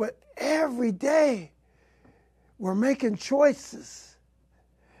 But every day, we're making choices.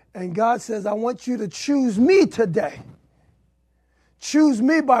 And God says, I want you to choose me today. Choose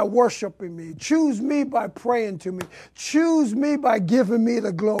me by worshiping me. Choose me by praying to me. Choose me by giving me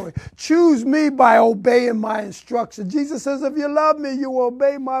the glory. Choose me by obeying my instruction. Jesus says, if you love me, you will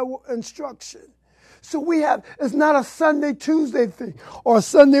obey my instruction. So it's not a Sunday, Tuesday thing or a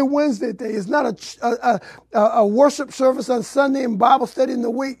Sunday, Wednesday thing. It's not a worship service on Sunday and Bible study in the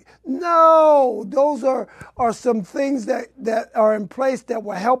week. No, those are some things that are in place that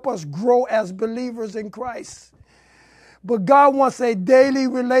will help us grow as believers in Christ. But God wants a daily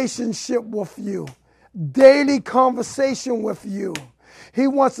relationship with you, daily conversation with you. He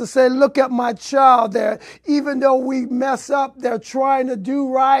wants to say, look at my child there. Even though we mess up, they're trying to do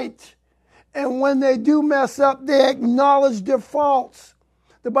right. And when they do mess up, they acknowledge their faults.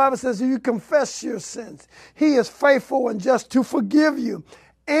 The Bible says if you confess your sins, He is faithful and just to forgive you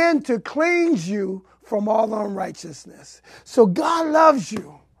and to cleanse you from all unrighteousness. So God loves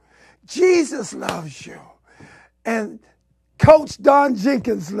you. Jesus loves you. And Coach Don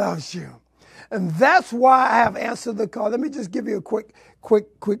Jenkins loves you. And that's why I have answered the call. Let me just give you a quick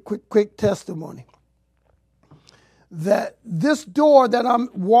testimony. That this door that I'm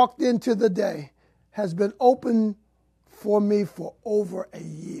walked into today has been open for me for over a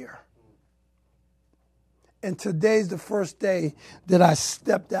year. And today's the first day that I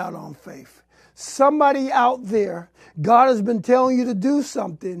stepped out on faith. Somebody out there, God has been telling you to do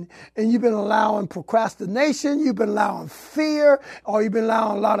something, and you've been allowing procrastination, you've been allowing fear, or you've been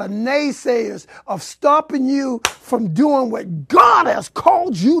allowing a lot of naysayers of stopping you from doing what God has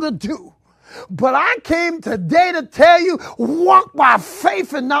called you to do. But I came today to tell you, walk by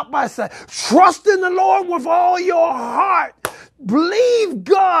faith and not by sight. Trust in the Lord with all your heart. Believe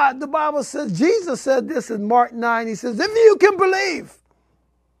God. The Bible says, Jesus said this in Mark 9. He says, if you can believe,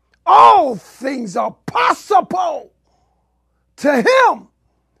 all things are possible to him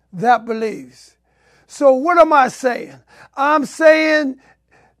that believes. So what am I saying? I'm saying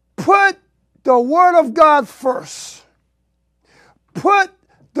put the word of God first. Put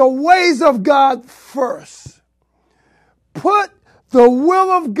the ways of God first. Put the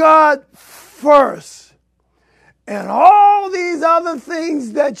will of God first. And all these other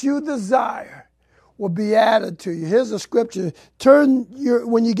things that you desire will be added to you. Here's a scripture.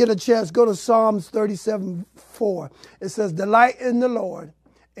 When you get a chance, go to Psalms 37:4. It says, delight in the Lord,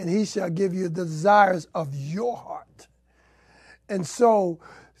 and he shall give you the desires of your heart. And so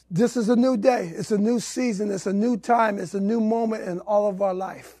this is a new day. It's a new season. It's a new time. It's a new moment in all of our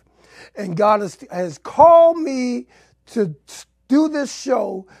life. And God has called me to do this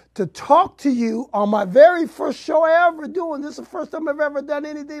show, to talk to you on my very first show I ever doing. This is the first time I've ever done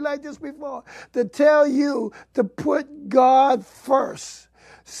anything like this before. To tell you to put God first.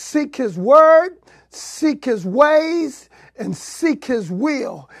 Seek his word, seek his ways, and seek his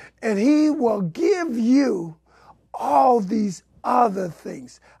will. And he will give you all these other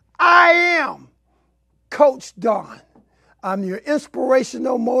things. I am Coach Don. I'm your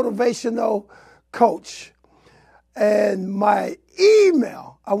inspirational, motivational coach. And my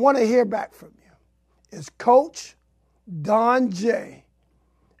email, I want to hear back from you, is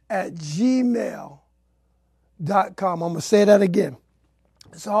CoachDonJ@gmail.com. I'm going to say that again.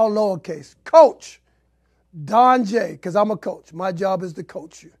 It's all lowercase. Coach Don J, because I'm a coach. My job is to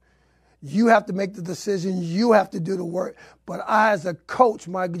coach you. You have to make the decision. You have to do the work. But I, as a coach,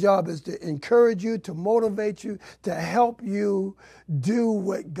 my job is to encourage you, to motivate you, to help you do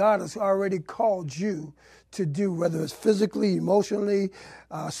what God has already called you to do, whether it's physically, emotionally,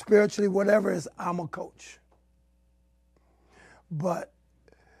 spiritually, whatever it is. I'm a coach. But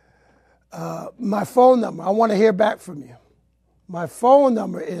my phone number, I want to hear back from you. My phone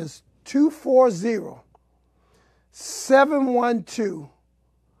number is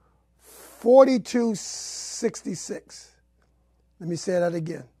 240-712-4266. Let me say that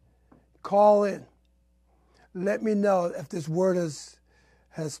again. Call in. Let me know if this word has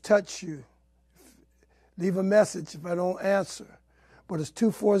touched you. Leave a message if I don't answer. But it's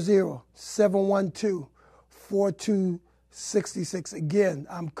 240-712-4266. Again,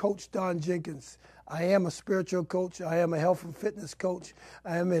 I'm Coach Don Jenkins. I am a spiritual coach. I am a health and fitness coach.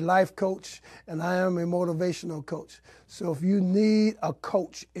 I am a life coach, and I am a motivational coach. So if you need a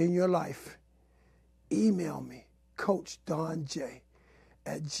coach in your life, email me,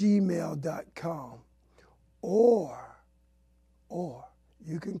 CoachDonJ@gmail.com, or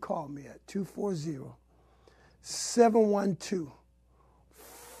you can call me at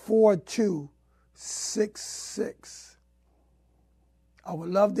 240-712-4266. I would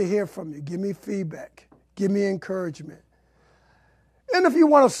love to hear from you. Give me feedback. Give me encouragement. And if you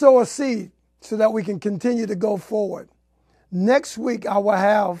want to sow a seed so that we can continue to go forward, next week I will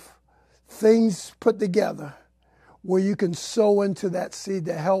have things put together where you can sow into that seed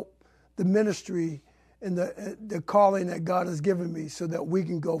to help the ministry and the calling that God has given me so that we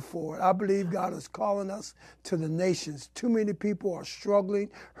can go forward. I believe God is calling us to the nations. Too many people are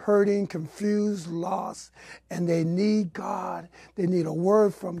struggling, hurting, confused, lost, and they need God. They need a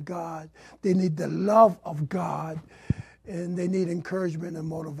word from God. They need the love of God, and they need encouragement and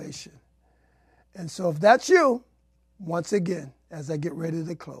motivation. And so if that's you, once again, as I get ready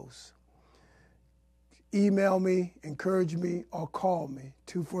to close, email me, encourage me, or call me,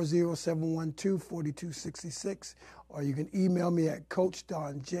 240-712-4266, or you can email me at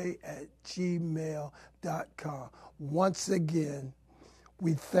CoachDonJ@gmail.com. Once again,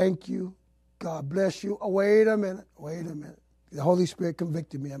 we thank you. God bless you. Oh, wait a minute. The Holy Spirit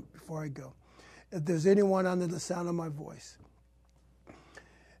convicted me before I go. If there's anyone under the sound of my voice,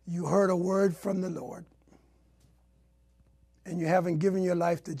 you heard a word from the Lord, and you haven't given your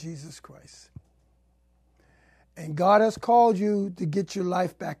life to Jesus Christ, And God has called you to get your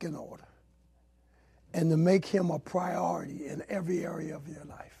life back in order and to make him a priority in every area of your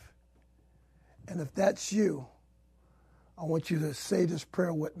life. And if that's you, I want you to say this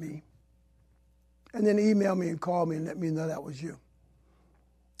prayer with me. And then email me and call me and let me know that was you.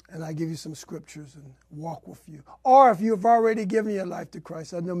 And I give you some scriptures and walk with you. Or if you've already given your life to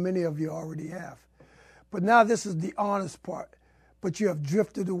Christ, I know many of you already have. But now this is the honest part. But you have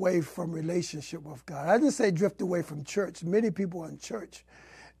drifted away from relationship with God. I didn't say drift away from church. Many people are in church,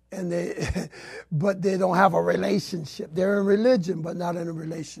 and but they don't have a relationship. They're in religion, but not in a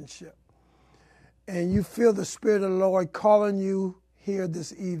relationship. And you feel the Spirit of the Lord calling you here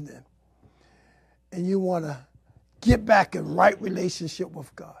this evening. And you want to get back in right relationship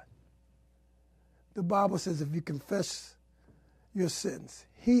with God. The Bible says if you confess your sins,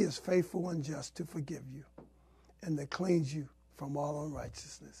 he is faithful and just to forgive you and to cleanse you from all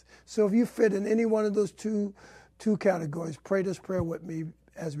unrighteousness. So if you fit in any one of those two categories, pray this prayer with me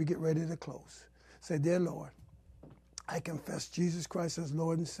as we get ready to close. Say, dear Lord, I confess Jesus Christ as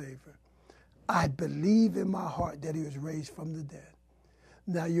Lord and Savior. I believe in my heart that he was raised from the dead.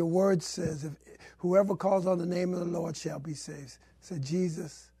 Now your word says, if whoever calls on the name of the Lord shall be saved. Say,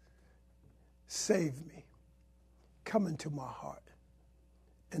 Jesus, save me. Come into my heart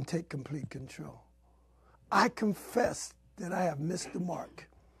and take complete control. I confess that I have missed the mark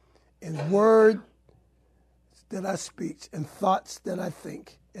in word that I speak, in thoughts that I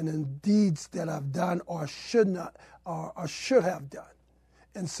think, and in deeds that I've done or should not or should have done.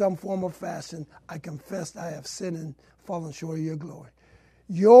 In some form or fashion, I confess I have sinned and fallen short of your glory.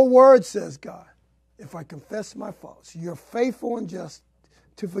 Your word says, God, if I confess my faults, you're faithful and just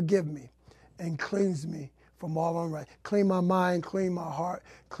to forgive me and cleanse me from all unrighteousness. Clean my mind, clean my heart,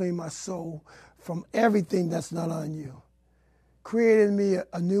 clean my soul from everything that's not on you. Create in me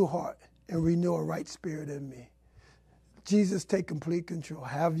a new heart and renew a right spirit in me. Jesus, take complete control.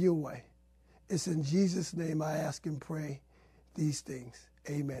 Have your way. It's in Jesus' name I ask and pray these things.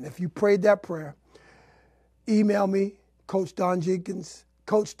 Amen. If you prayed that prayer, email me, Coach Don Jenkins,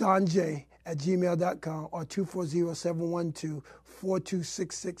 CoachDonJ@gmail.com or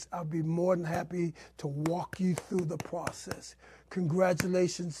 240-712-4266. I'll be more than happy to walk you through the process.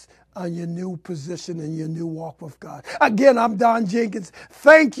 Congratulations on your new position and your new walk with God. Again, I'm Don Jenkins.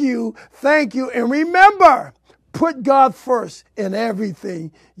 Thank you. And remember, put God first in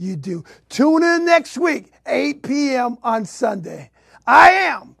everything you do. Tune in next week, 8 p.m. on Sunday. I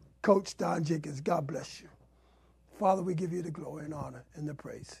am Coach Don Jenkins. God bless you. Father, we give you the glory and honor and the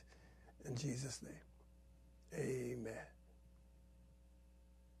praise. In Jesus' name, amen.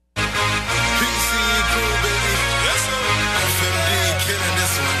 PC crew, baby. Yes, sir. FMD killing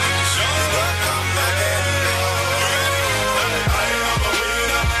this one. Welcome again. I am a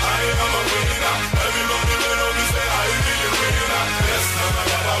winner. Everybody will me say I be a winner. Yes, Mama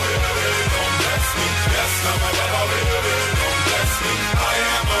Baba will come bless me. Yes, Mama Baba will come bless me. I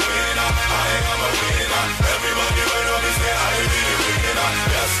am a winner. Everybody will me say I be a winner.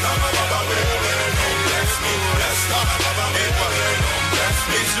 Yes, Mama Baba will come bless me. Yes, Mama Baba will come bless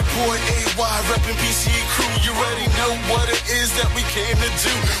me. It's your boy AY reppin' PC crew. You already know what it is that we came to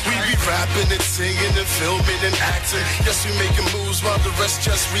do. We be rapping and singing and filming and acting. Yes, we making moves while the rest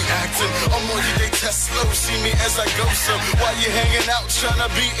just reacting. I'm on you, they test slow, see me as I go. So while you hanging out, trying to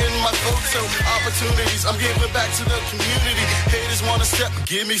be in my photo. Opportunities, I'm giving back to the community. Haters wanna step,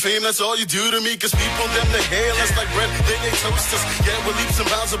 give me fame, that's all you do to me. Cause people, them, they hail us like bread, they toast us. Yeah, we're leaps and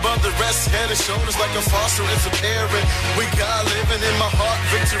bounds above the rest. Head and shoulders like a foster, it's a parent. We got living in my heart,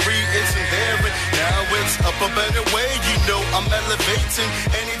 victory is inherent. Now it's up and away, you know I'm elevating.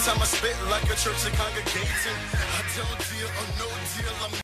 Anytime I spit like a church congregating, I don't deal or no deal, I'm